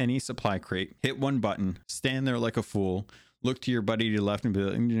with any supply crate, hit one button, stand there like a fool, look to your buddy to the left and be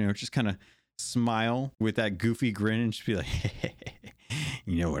like, just kind of smile with that goofy grin and just be like, hey,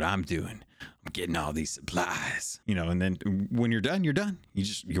 you know what I'm doing? I'm getting all these supplies, and then when you're done, you're done.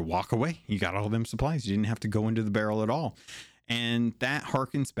 You walk away. You got all them supplies. You didn't have to go into the barrel at all. And that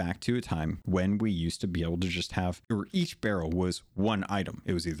harkens back to a time when we used to be able to just have, or each barrel was one item.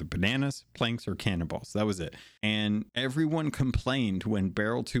 It was either bananas, planks, or cannonballs. That was it. And everyone complained when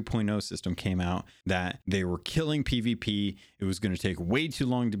Barrel 2.0 system came out that they were killing PvP. It was going to take way too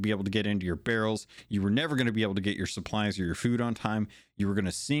long to be able to get into your barrels. You were never going to be able to get your supplies or your food on time. You were going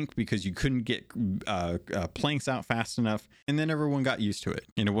to sink because you couldn't get planks out fast enough. And then everyone got used to it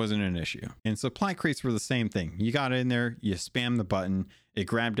and it wasn't an issue. And supply crates were the same thing. You got in there, you spammed the button, it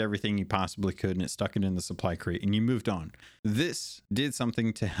grabbed everything you possibly could and it stuck it in the supply crate and you moved on. This did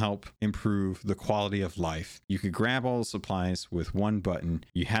something to help improve the quality of life. You could grab all the supplies with one button.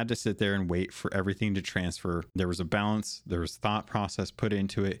 You had to sit there and wait for everything to transfer. There was a balance, there was thought process put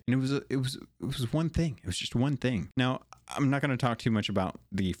into it. And it was one thing. It was just one thing. Now, I'm not going to talk too much about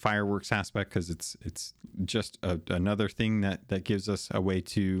the fireworks aspect because it's just another thing that gives us a way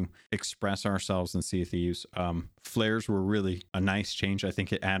to express ourselves in Sea of Thieves. Flares were really a nice change. I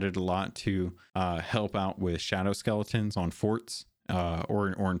think it added a lot to help out with shadow skeletons on forts.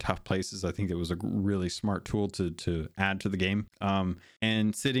 Or in tough places. I think it was a really smart tool to add to the game.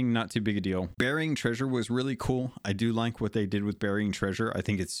 And sitting, not too big a deal. Burying treasure was really cool. I do like what they did with burying treasure. I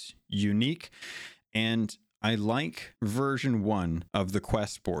think it's unique. And I like version 1 of the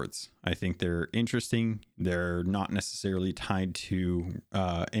quest boards. I think they're interesting. They're not necessarily tied to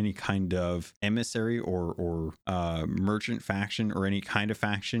any kind of emissary or merchant faction or any kind of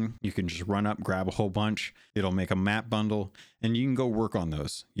faction. You can just run up, grab a whole bunch. It'll make a map bundle and you can go work on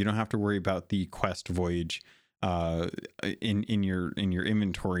those. You don't have to worry about the quest voyage in your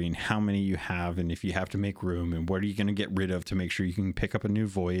inventory and how many you have and if you have to make room and what are you going to get rid of to make sure you can pick up a new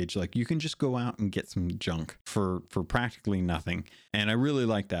voyage. Like you can just go out and get some junk for practically nothing. And I really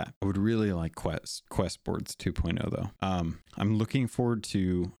like that. I would really like quest boards 2.0 though. I'm looking forward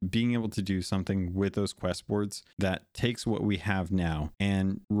to being able to do something with those quest boards that takes what we have now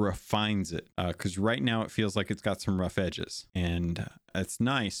and refines it. Because right now it feels like it's got some rough edges and it's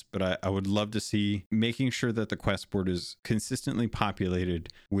nice, but I would love to see making sure that the quest board is consistently populated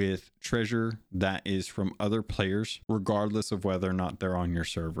with treasure that is from other players, regardless of whether or not they're on your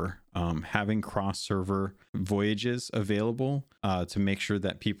server. Having cross-server voyages available to make sure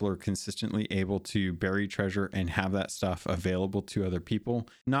that people are consistently able to bury treasure and have that stuff available to other people.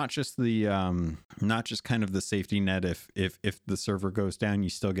 Not just kind of the safety net if the server goes down, you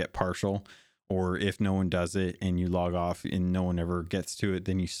still get partial. Or if no one does it and you log off and no one ever gets to it,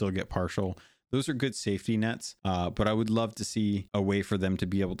 then you still get partial. Those are good safety nets, but I would love to see a way for them to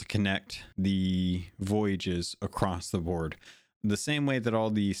be able to connect the voyages across the board. The same way that all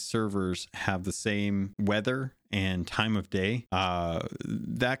these servers have the same weather and time of day,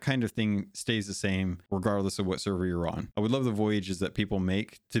 that kind of thing stays the same regardless of what server you're on. I would love the voyages that people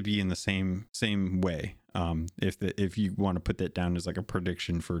make to be in the same way. If you want to put that down as like a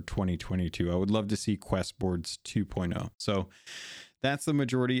prediction for 2022, I would love to see quest boards 2.0. So that's the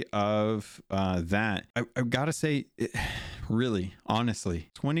majority of that. I've got to say, really,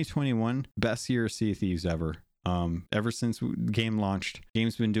 honestly, 2021, best year of Sea of Thieves ever. Ever since the game launched,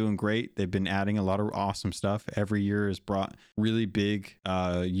 game's been doing great. They've been adding a lot of awesome stuff. Every year has brought really big,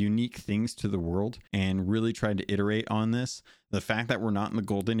 unique things to the world and really tried to iterate on this. The fact that we're not in the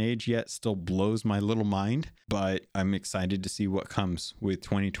golden age yet still blows my little mind, but I'm excited to see what comes with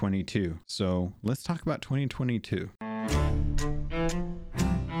 2022. So let's talk about 2022.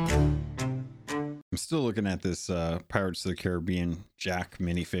 I'm still looking at this Pirates of the Caribbean Jack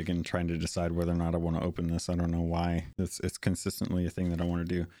minifig and trying to decide whether or not I want to open this. I don't know why. It's consistently a thing that I want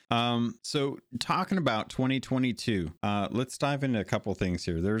to do. So talking about 2022, let's dive into a couple things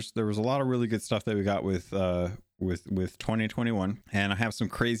here. There was a lot of really good stuff that we got with 2021, and I have some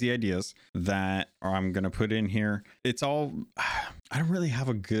crazy ideas that I'm going to put in here. It's all, I don't really have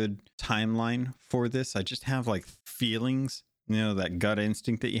a good timeline for this. I just have like feelings. You know, that gut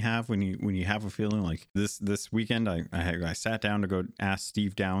instinct that you have when you have a feeling. Like this weekend, I sat down to go ask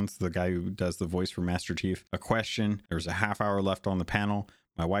Steve Downs, the guy who does the voice for Master Chief, a question. There was a half hour left on the panel.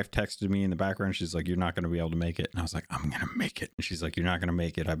 My wife texted me in the background. She's like, "You're not going to be able to make it." And I was like, "I'm going to make it." And she's like, "You're not going to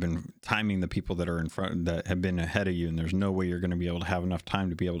make it. I've been timing the people that are in front, that have been ahead of you, and there's no way you're going to be able to have enough time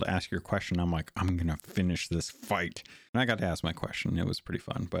to be able to ask your question." I'm like, "I'm going to finish this fight." And I got to ask my question. It was pretty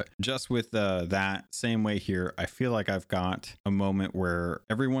fun. But just with that same way here, I feel like I've got a moment where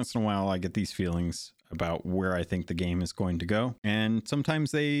every once in a while I get these feelings about where I think the game is going to go. And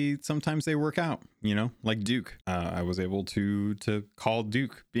sometimes they work out, you know, like Duke. I was able to call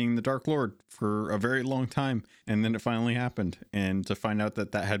Duke being the Dark Lord for a very long time. And then it finally happened. And to find out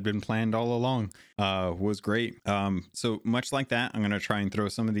that had been planned all along was great. So much like that, I'm going to try and throw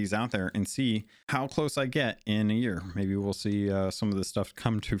some of these out there and see how close I get in a year. Maybe we'll see some of this stuff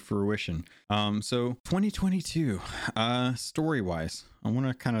come to fruition. So 2022, story-wise, I want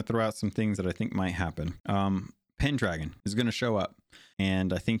to kind of throw out some things that I think might happen. Pendragon is going to show up.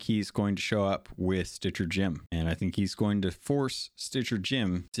 And I think he's going to show up with Stitcher Jim. And I think he's going to force Stitcher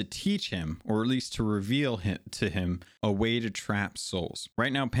Jim to teach him, or at least to reveal to him, a way to trap souls.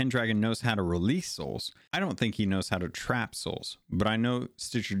 Right now, Pendragon knows how to release souls. I don't think he knows how to trap souls, but I know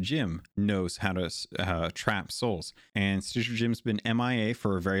Stitcher Jim knows how to trap souls. And Stitcher Jim's been MIA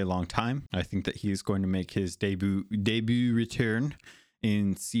for a very long time. I think that he's going to make his debut return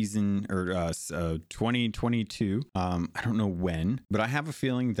in season 2022. I don't know when, but I have a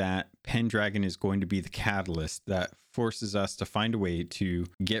feeling that Pendragon is going to be the catalyst that forces us to find a way to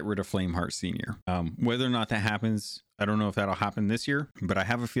get rid of Flameheart Sr. Whether or not that happens, I don't know if that'll happen this year, but I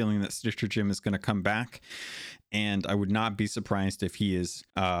have a feeling that Stitcher Jim is going to come back, and I would not be surprised if he is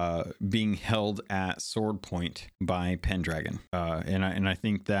being held at sword point by Pendragon. And I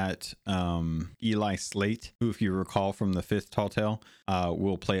think that Eli Slate, who, if you recall from the 5th Tall Tale,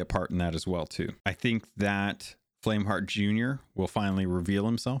 will play a part in that as well too. I think that Flameheart Jr. will finally reveal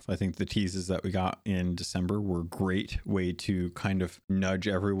himself. I think the teases that we got in December were a great way to kind of nudge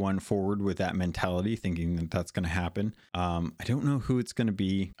everyone forward with that mentality, thinking that that's going to happen. I don't know who it's going to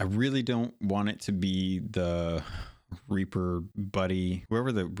be. I really don't want it to be the Reaper buddy,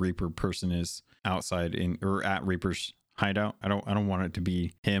 whoever the Reaper person is outside in or at Reaper's hideout. I don't want it to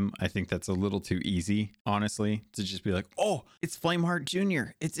be him. I think that's a little too easy, honestly, to just be like, oh, It's Flameheart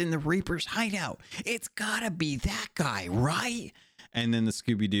Jr. It's in the Reaper's hideout. It's gotta be that guy, right? and then the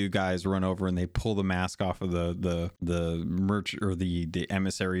Scooby-Doo guys run over and they pull the mask off of the merch or the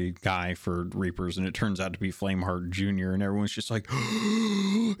emissary guy for Reapers, and it turns out to be Flameheart Jr. and everyone's just like,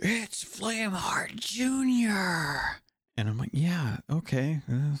 It's Flameheart Jr. And I'm like, yeah, okay,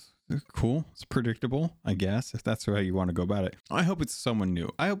 cool. It's predictable, I guess, if that's how you want to go about it. I hope it's someone new.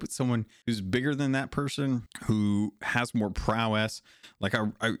 I hope it's someone who's bigger than that person, who has more prowess. Like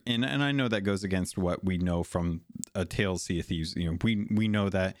and I know that goes against what we know from a Tales Sea of Thieves. You know, we know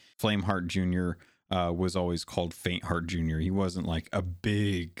that Flameheart Jr. Was always called Faintheart Jr. He wasn't like a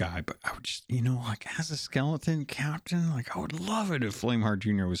big guy, but I would just, like as a skeleton captain, like I would love it if Flameheart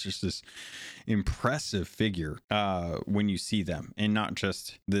Jr. was just this impressive figure when you see them, and not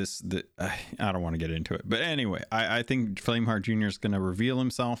just I don't want to get into it, but anyway, I think Flameheart Jr. is going to reveal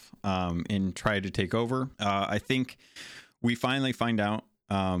himself and try to take over. I think we finally find out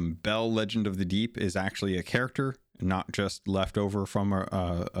Bell Legend of the Deep is actually a character, not just left over from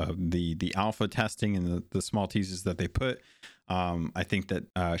the alpha testing and the small teases that they put. I think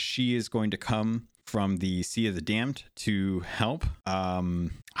that she is going to come from the Sea of the Damned to help.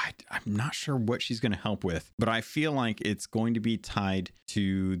 I'm not sure what she's going to help with, but I feel like it's going to be tied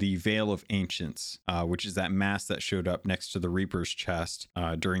to the Veil of Ancients, which is that mask that showed up next to the Reaper's chest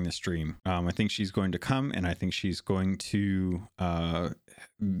during the stream. I think she's going to come, and I think she's going to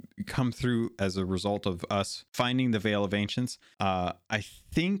come through as a result of us finding the Veil of Ancients. I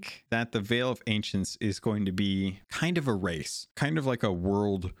think that the Veil of Ancients is going to be kind of a race, kind of like a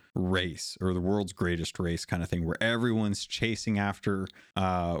world race, or the world's greatest race kind of thing, where everyone's chasing after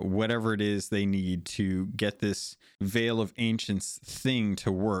whatever it is they need to get this Veil of Ancients thing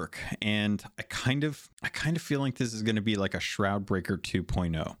to work. And I kind of feel like this is going to be like a Shroudbreaker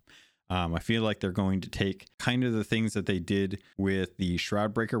 2.0. I feel like they're going to take kind of the things that they did with the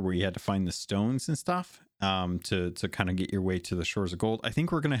Shroudbreaker, where you had to find the stones and stuff to kind of get your way to the Shores of Gold. I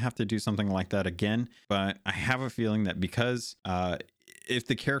think we're going to have to do something like that again, but I have a feeling that because if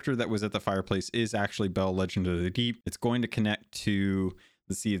the character that was at the fireplace is actually Bell Legend of the Deep, it's going to connect to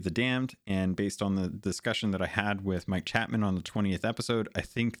the Sea of the Damned. And based on the discussion that I had with Mike Chapman on the 20th episode, I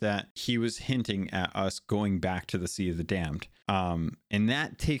think that he was hinting at us going back to the Sea of the Damned. And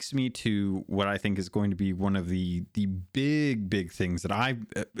that takes me to what I think is going to be one of the big things that I,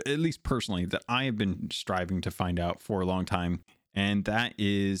 at least personally, that I have been striving to find out for a long time. And that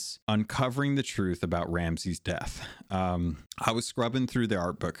is uncovering the truth about Ramses' death. I was scrubbing through the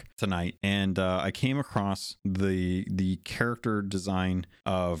art book tonight, and I came across the character design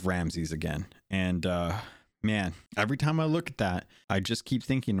of Ramses again. And man, every time I look at that, I just keep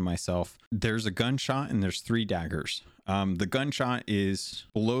thinking to myself, there's a gunshot and there's 3 daggers. The gunshot is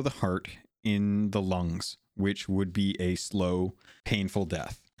below the heart in the lungs, which would be a slow, painful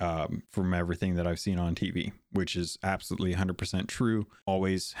death. From everything that I've seen on TV, which is absolutely 100% true,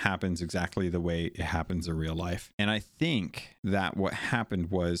 always happens exactly the way it happens in real life. And I think that what happened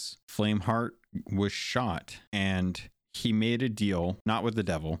was Flameheart was shot, and he made a deal, not with the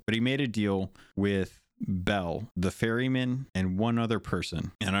devil, but he made a deal with Bell, the ferryman, and one other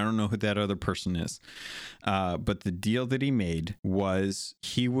person. And I don't know who that other person is. But the deal that he made was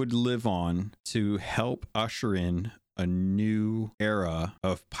he would live on to help usher in a new era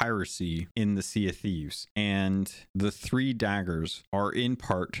of piracy in the Sea of Thieves. And the three daggers are in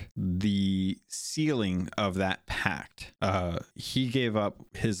part the sealing of that pact. He gave up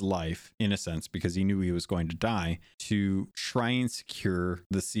his life, in a sense, because he knew he was going to die, to try and secure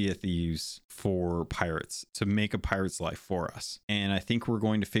the Sea of Thieves for pirates, to make a pirate's life for us. And I think we're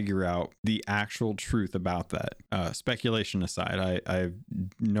going to figure out the actual truth about that. Speculation aside, I have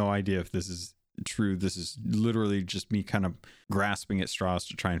no idea if this is true. This is literally just me kind of grasping at straws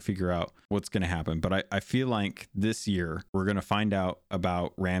to try and figure out what's going to happen. But I feel like this year we're going to find out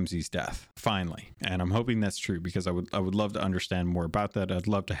about Ramsay's death finally, and I'm hoping that's true, because I would love to understand more about that. I'd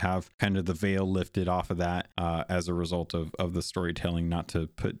love to have kind of the veil lifted off of that as a result of the storytelling. Not to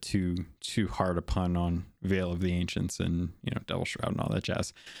put too hard a pun on Veil of the Ancients and Devil Shroud and all that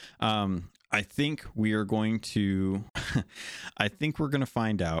jazz. I think we are going to I think we're going to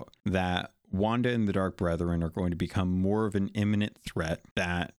find out that Wanda and the Dark Brethren are going to become more of an imminent threat,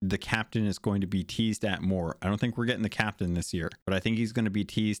 that the captain is going to be teased at more. I don't think we're getting the captain this year, but I think he's going to be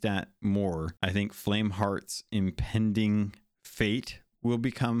teased at more. I think Flameheart's impending fate will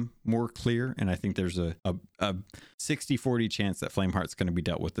become more clear, and I think there's a 60-40 chance that Flameheart's going to be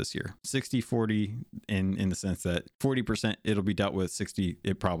dealt with this year. 60-40 in the sense that 40% it'll be dealt with, 60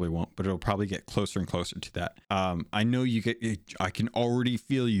 it probably won't, but it'll probably get closer and closer to that. I know I can already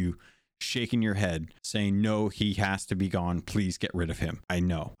feel you shaking your head saying, no, he has to be gone, please get rid of him. I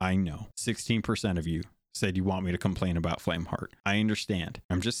know 16% of you said you want me to complain about Flameheart. I understand.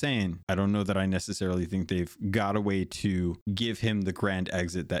 I'm just saying, I don't know that I necessarily think they've got a way to give him the grand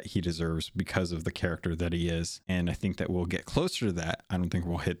exit that he deserves because of the character that he is. And I think that we'll get closer to that. I don't think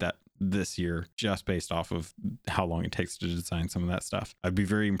we'll hit that this year just based off of how long it takes to design some of that stuff. I'd be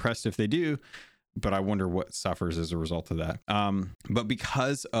very impressed if they do, but I wonder what suffers as a result of that. But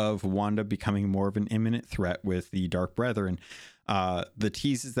because of Wanda becoming more of an imminent threat with the Dark Brethren, the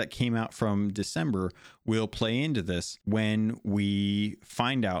teases that came out from December will play into this when we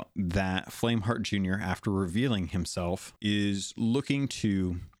find out that Flameheart Jr., after revealing himself, is looking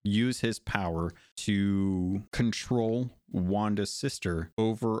to use his power to control Wanda's sister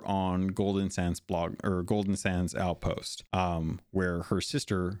over on Golden Sands blog, or Golden Sands Outpost, where her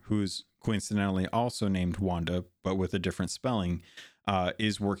sister, who's coincidentally also named Wanda, but with a different spelling,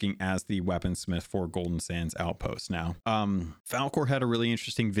 is working as the weaponsmith for Golden Sands Outpost now. Falcor had a really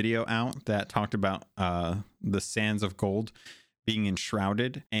interesting video out that talked about the Sands of Gold being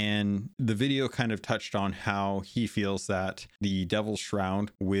enshrouded, and the video kind of touched on how he feels that the Devil's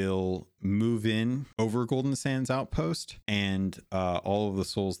Shroud will move in over Golden Sands Outpost, and all of the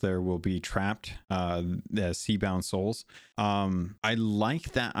souls there will be trapped as seabound souls. I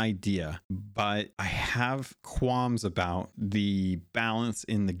like that idea, but I have qualms about the balance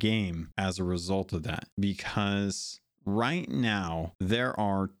in the game as a result of that, because right now there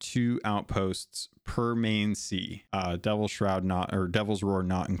are 2 outposts per main sea, Devil's Shroud not, or Devil's Roar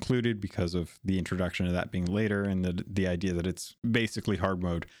not included, because of the introduction of that being later, and the idea that it's basically hard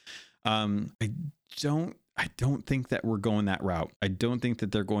mode. I don't think that we're going that route. I don't think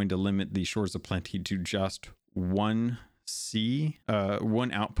that they're going to limit the Shores of Plenty to just one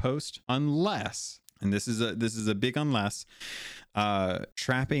one outpost, unless, and this is a big unless,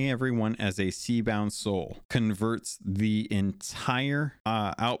 trapping everyone as a seabound soul converts the entire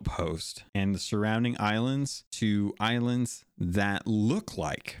outpost and the surrounding islands to islands that look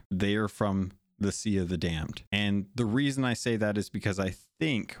like they are from the Sea of the Damned. And the reason I say that is because I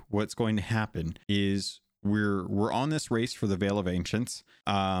think what's going to happen is we're on this race for the Veil of Ancients,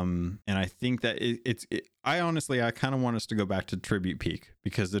 and I think that I kind of want us to go back to Tribute Peak,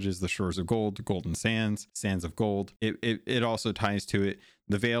 because it is the Shores of Gold, Golden Sands, Sands of Gold. It also ties to it,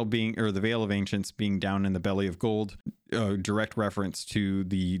 the Veil being, or the Veil of Ancients being down in the belly of gold, direct reference to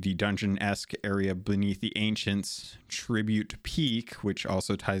the dungeon-esque area beneath the Ancients, Tribute Peak, which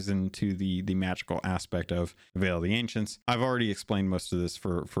also ties into the magical aspect of Veil of the Ancients. I've already explained most of this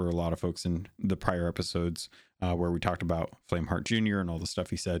for a lot of folks in the prior episodes, where we talked about Flameheart Jr. and all the stuff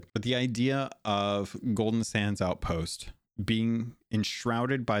he said. But the idea of Golden Sands Outpost being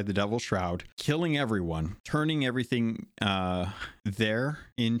enshrouded by the Devil's Shroud, killing everyone, turning everything there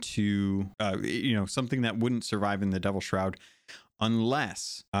into something that wouldn't survive in the Devil's Shroud,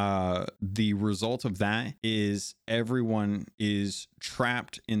 unless the result of that is everyone is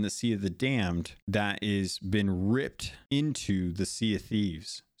trapped in the Sea of the Damned that is been ripped into the Sea of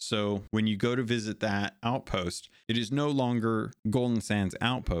Thieves. So when you go to visit that outpost, it is no longer Golden Sands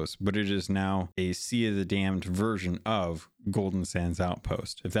Outpost, but it is now a Sea of the Damned version of Golden Sands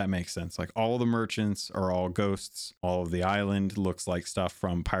Outpost, if that makes sense. Like all the merchants are all ghosts. All of the island looks like stuff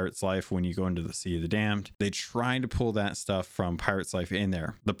from Pirate's Life when you go into the Sea of the Damned. They try to pull that stuff from Pirate's Life in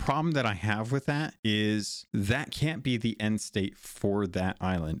there. The problem that I have with that is that can't be the end state for that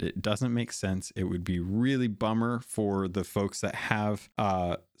island. It doesn't make sense. It would be really bummer for the folks that have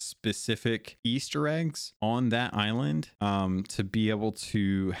specific Easter eggs on that island to be able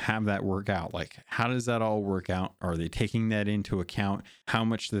to have that work out. Like, how does that all work out? Are they taking that into account? How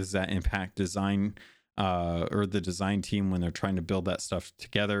much does that impact design or the design team when they're trying to build that stuff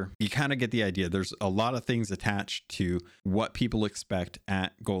together? You kind of get the idea. There's a lot of things attached to what people expect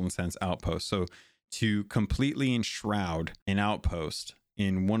at Golden Sands Outpost. So to completely enshroud an outpost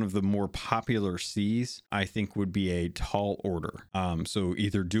in one of the more popular seas, I think would be a tall order. So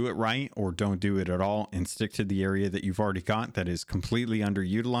either do it right or don't do it at all and stick to the area that you've already got that is completely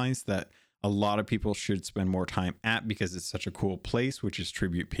underutilized, that a lot of people should spend more time at because it's such a cool place, which is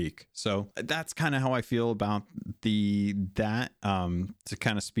Tribute Peak. So that's kind of how I feel about that. To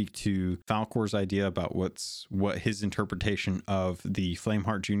kind of speak to Falcor's idea about what his interpretation of the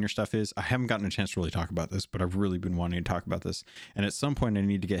Flameheart Jr. stuff is. I haven't gotten a chance to really talk about this, but I've really been wanting to talk about this. And at some point I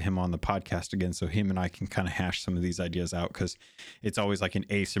need to get him on the podcast again so him and I can kind of hash some of these ideas out, because it's always like an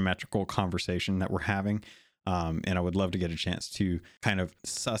asymmetrical conversation that we're having. And I would love to get a chance to kind of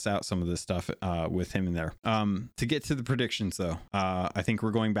suss out some of this stuff with him in there. To get to the predictions, though, I think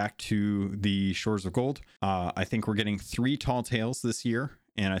we're going back to the Shores of Gold. I think we're getting 3 Tall Tales this year.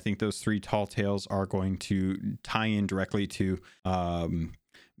 And I think those 3 Tall Tales are going to tie in directly to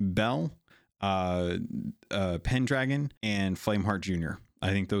Bell, Pendragon, and Flameheart Jr. I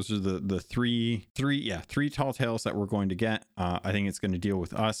think those are the three Tall Tales that we're going to get. I think it's going to deal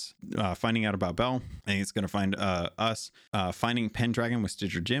with us finding out about Bell. I think it's going to find us finding Pendragon with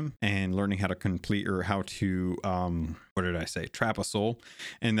Stitcher Jim and learning how to complete, or how to trap a soul.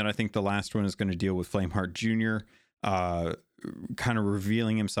 And then I think the last one is going to deal with Flameheart Jr. Kind of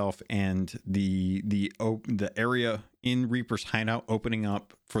revealing himself and the area in Reaper's hideout opening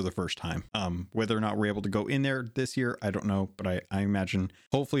up for the first time. Whether or not we're able to go in there this year, I don't know, but I imagine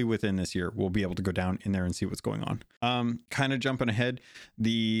hopefully within this year we'll be able to go down in there and see what's going on. Kind of jumping ahead,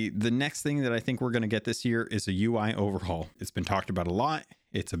 the next thing that I think we're going to get this year is a UI overhaul. It's been talked about a lot.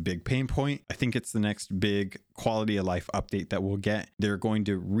 It's a big pain point. I think it's the next big quality of life update that we'll get. They're going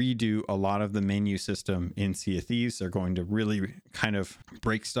to redo a lot of the menu system in Sea of Thieves. They're going to really kind of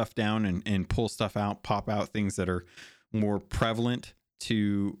break stuff down and pull stuff out, pop out things that are more prevalent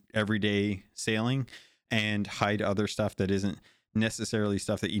to everyday sailing, and hide other stuff that isn't necessarily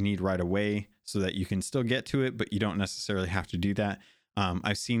stuff that you need right away, so that you can still get to it, but you don't necessarily have to do that.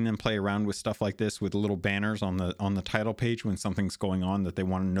 I've seen them play around with stuff like this with little banners on the title page when something's going on that they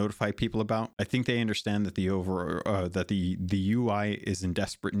want to notify people about. I think they understand that the UI is in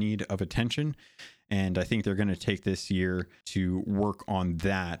desperate need of attention, and I think they're going to take this year to work on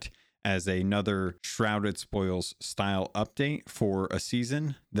that as another Shrouded Spoils style update for a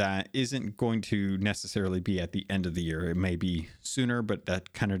season that isn't going to necessarily be at the end of the year. It may be sooner, but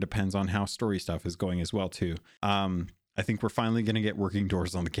that kind of depends on how story stuff is going as well too. I think we're finally going to get working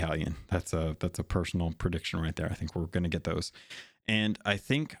doors on the Galleon. That's a personal prediction right there. I think we're going to get those. And I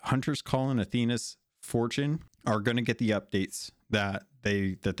think Hunter's Call and Athena's Fortune are going to get the updates that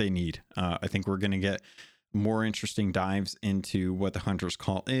they need. I think we're going to get more interesting dives into what the Hunter's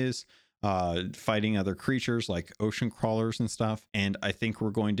Call is, fighting other creatures like ocean crawlers and stuff. And I think we're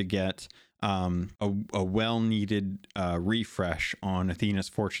going to get a well-needed refresh on Athena's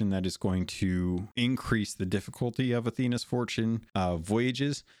Fortune that is going to increase the difficulty of Athena's Fortune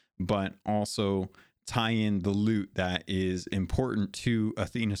voyages, but also tie in the loot that is important to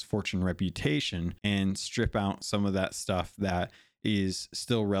Athena's Fortune reputation and strip out some of that stuff that is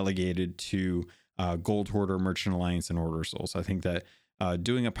still relegated to Gold Hoarder, Merchant Alliance, and Order Souls. I think that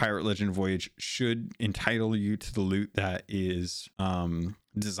doing a Pirate Legend voyage should entitle you to the loot that is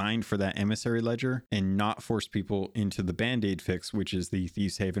designed for that Emissary Ledger, and not force people into the Band-Aid fix, which is the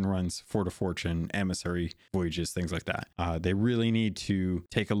Thieves Haven runs, Fort of Fortune, Emissary voyages, things like that. They really need to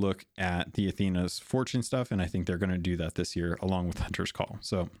take a look at the Athena's Fortune stuff, and I think they're going to do that this year along with Hunter's Call.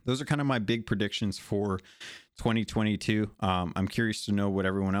 So those are kind of my big predictions for 2022. I'm curious to know what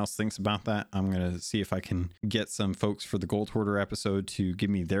everyone else thinks about that. I'm going to see if I can get some folks for the Gold Hoarder episode to give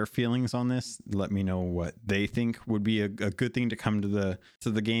me their feelings on this. Let me know what they think would be a good thing to come to the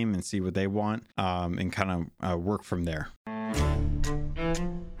game, and see what they want, and kind of work from there.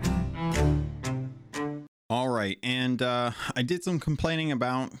 All right. right, and I did some complaining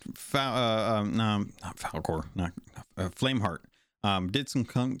about not Falcor, not Flameheart. Did some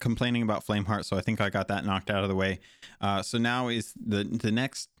complaining about Flameheart, so I think I got that knocked out of the way. So now is the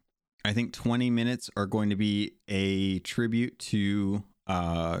next, I think 20 minutes are going to be a tribute to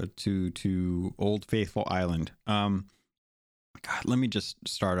Old Faithful Island. God, let me just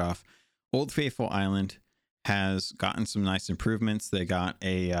start off. Old Faithful Island has gotten some nice improvements. They got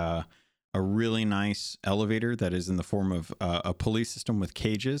a really nice elevator that is in the form of a pulley system with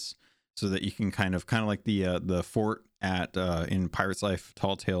cages, so that you can kind of like the fort at in Pirate's Life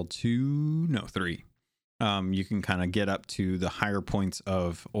Tall Tale 3. You can kind of get up to the higher points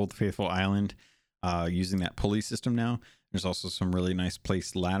of Old Faithful Island using that pulley system now. There's also some really nice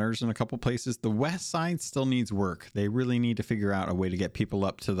placed ladders in a couple places. The west side still needs work. They really need to figure out a way to get people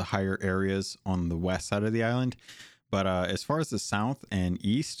up to the higher areas on the west side of the island. But as far as the south and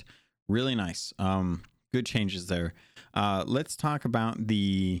east, really nice. Good changes there. Let's talk about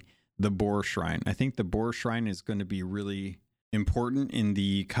the Boar Shrine. I think the Boar Shrine is going to be really important in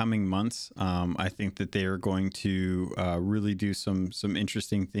the coming months. I think that they are going to really do some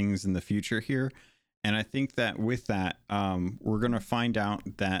interesting things in the future here. And I think that with that, we're going to find out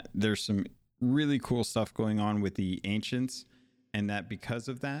that there's some really cool stuff going on with the ancients, and that because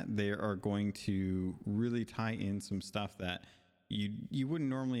of that, they are going to really tie in some stuff that you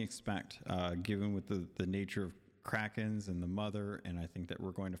wouldn't normally expect, given with the nature of Krakens and the mother. And I think that we're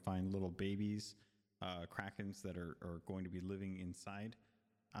going to find little babies, Krakens that are going to be living inside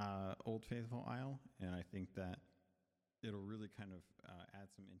Old Faithful Isle. And I think that it'll really kind of add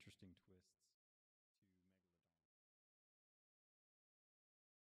some interesting twists.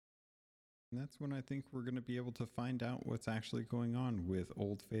 And that's when I think we're going to be able to find out what's actually going on with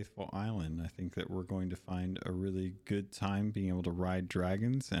Old Faithful Island. I think that we're going to find a really good time being able to ride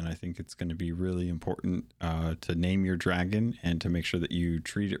dragons, and I think it's going to be really important to name your dragon and to make sure that you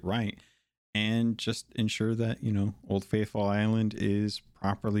treat it right, and just ensure that, Old Faithful Island is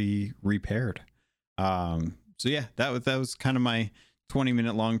properly repaired. So yeah, that was kind of my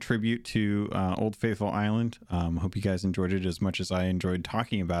 20-minute long tribute to Old Faithful Island. Hope you guys enjoyed it as much as I enjoyed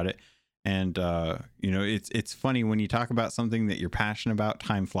talking about it. And it's funny when you talk about something that you're passionate about,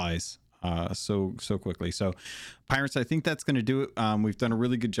 time flies so quickly. So Pirates, I think that's going to do it. We've done a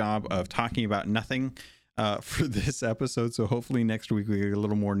really good job of talking about nothing for this episode. So hopefully next week we get a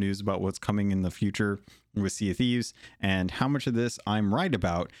little more news about what's coming in the future with Sea of Thieves, and how much of this I'm right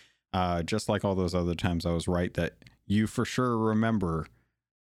about, just like all those other times I was right, that you for sure remember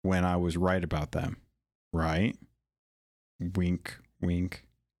when I was right about them, right? Wink, wink.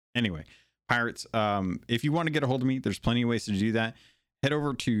 Anyway, Pirates, if you want to get a hold of me, there's plenty of ways to do that. Head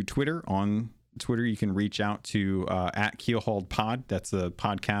over to Twitter. On Twitter, you can reach out to at KeelHauledPod. That's the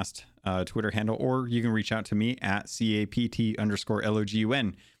podcast Twitter handle. Or you can reach out to me at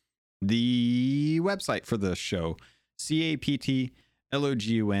CAPT_LOGUN. The website for the show,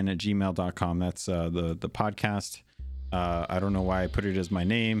 CAPTLOGUN@gmail.com. That's the podcast. I don't know why I put it as my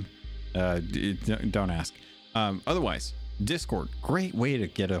name. Don't ask. Otherwise, Discord, great way to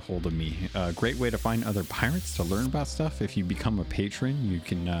get a hold of me. Great way to find other pirates, to learn about stuff. If you become a patron, you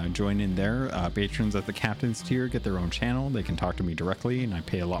can join in there. Patrons at the captain's tier get their own channel. They can talk to me directly, and I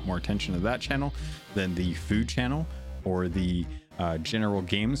pay a lot more attention to that channel than the food channel or the general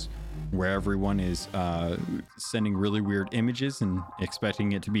games, where everyone is sending really weird images and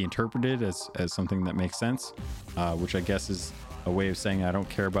expecting it to be interpreted as something that makes sense, which I guess is a way of saying I don't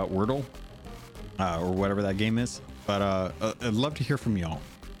care about Wordle or whatever that game is. But I'd love to hear from y'all.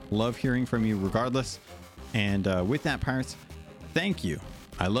 Love hearing from you regardless. And with that, Pirates, thank you.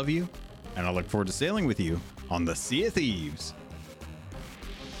 I love you, and I look forward to sailing with you on the Sea of Thieves.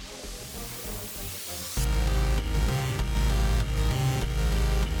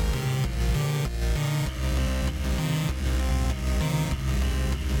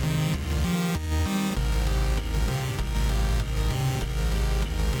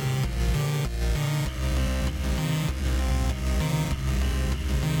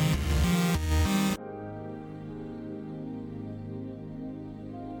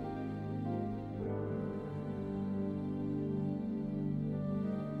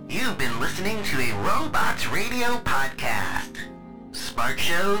 You've been listening to a Robots Radio podcast. Smart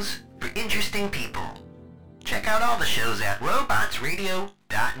shows for interesting people. Check out all the shows at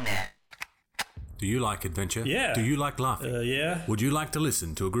robotsradio.net. Do you like adventure? Yeah. Do you like laughing? Yeah. Would you like to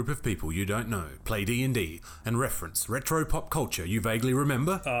listen to a group of people you don't know play D&D and reference retro pop culture you vaguely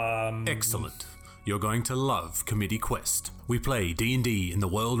remember? Excellent. you're going to love Committee Quest. We play D&D in the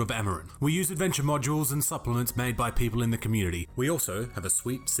world of Amarin. We use adventure modules and supplements made by people in the community. We also have a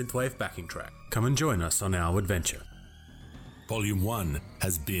sweet synthwave backing track. Come and join us on our adventure. Volume 1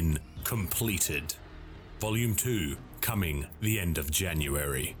 has been completed. Volume 2 coming the end of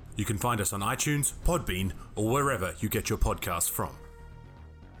January. You can find us on iTunes, Podbean, or wherever you get your podcasts from.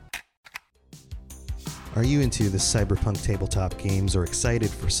 Are you into the Cyberpunk tabletop games or excited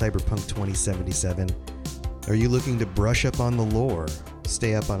for Cyberpunk 2077? Are you looking to brush up on the lore,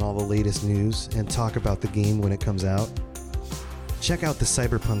 stay up on all the latest news, and talk about the game when it comes out? Check out the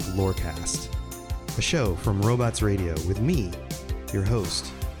Cyberpunk Lorecast, a show from Robots Radio with me, your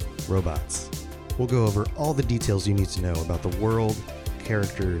host, Robots. We'll go over all the details you need to know about the world,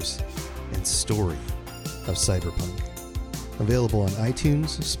 characters, and story of Cyberpunk. Available on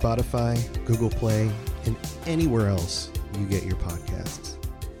iTunes, Spotify, Google Play, and anywhere else you get your podcasts.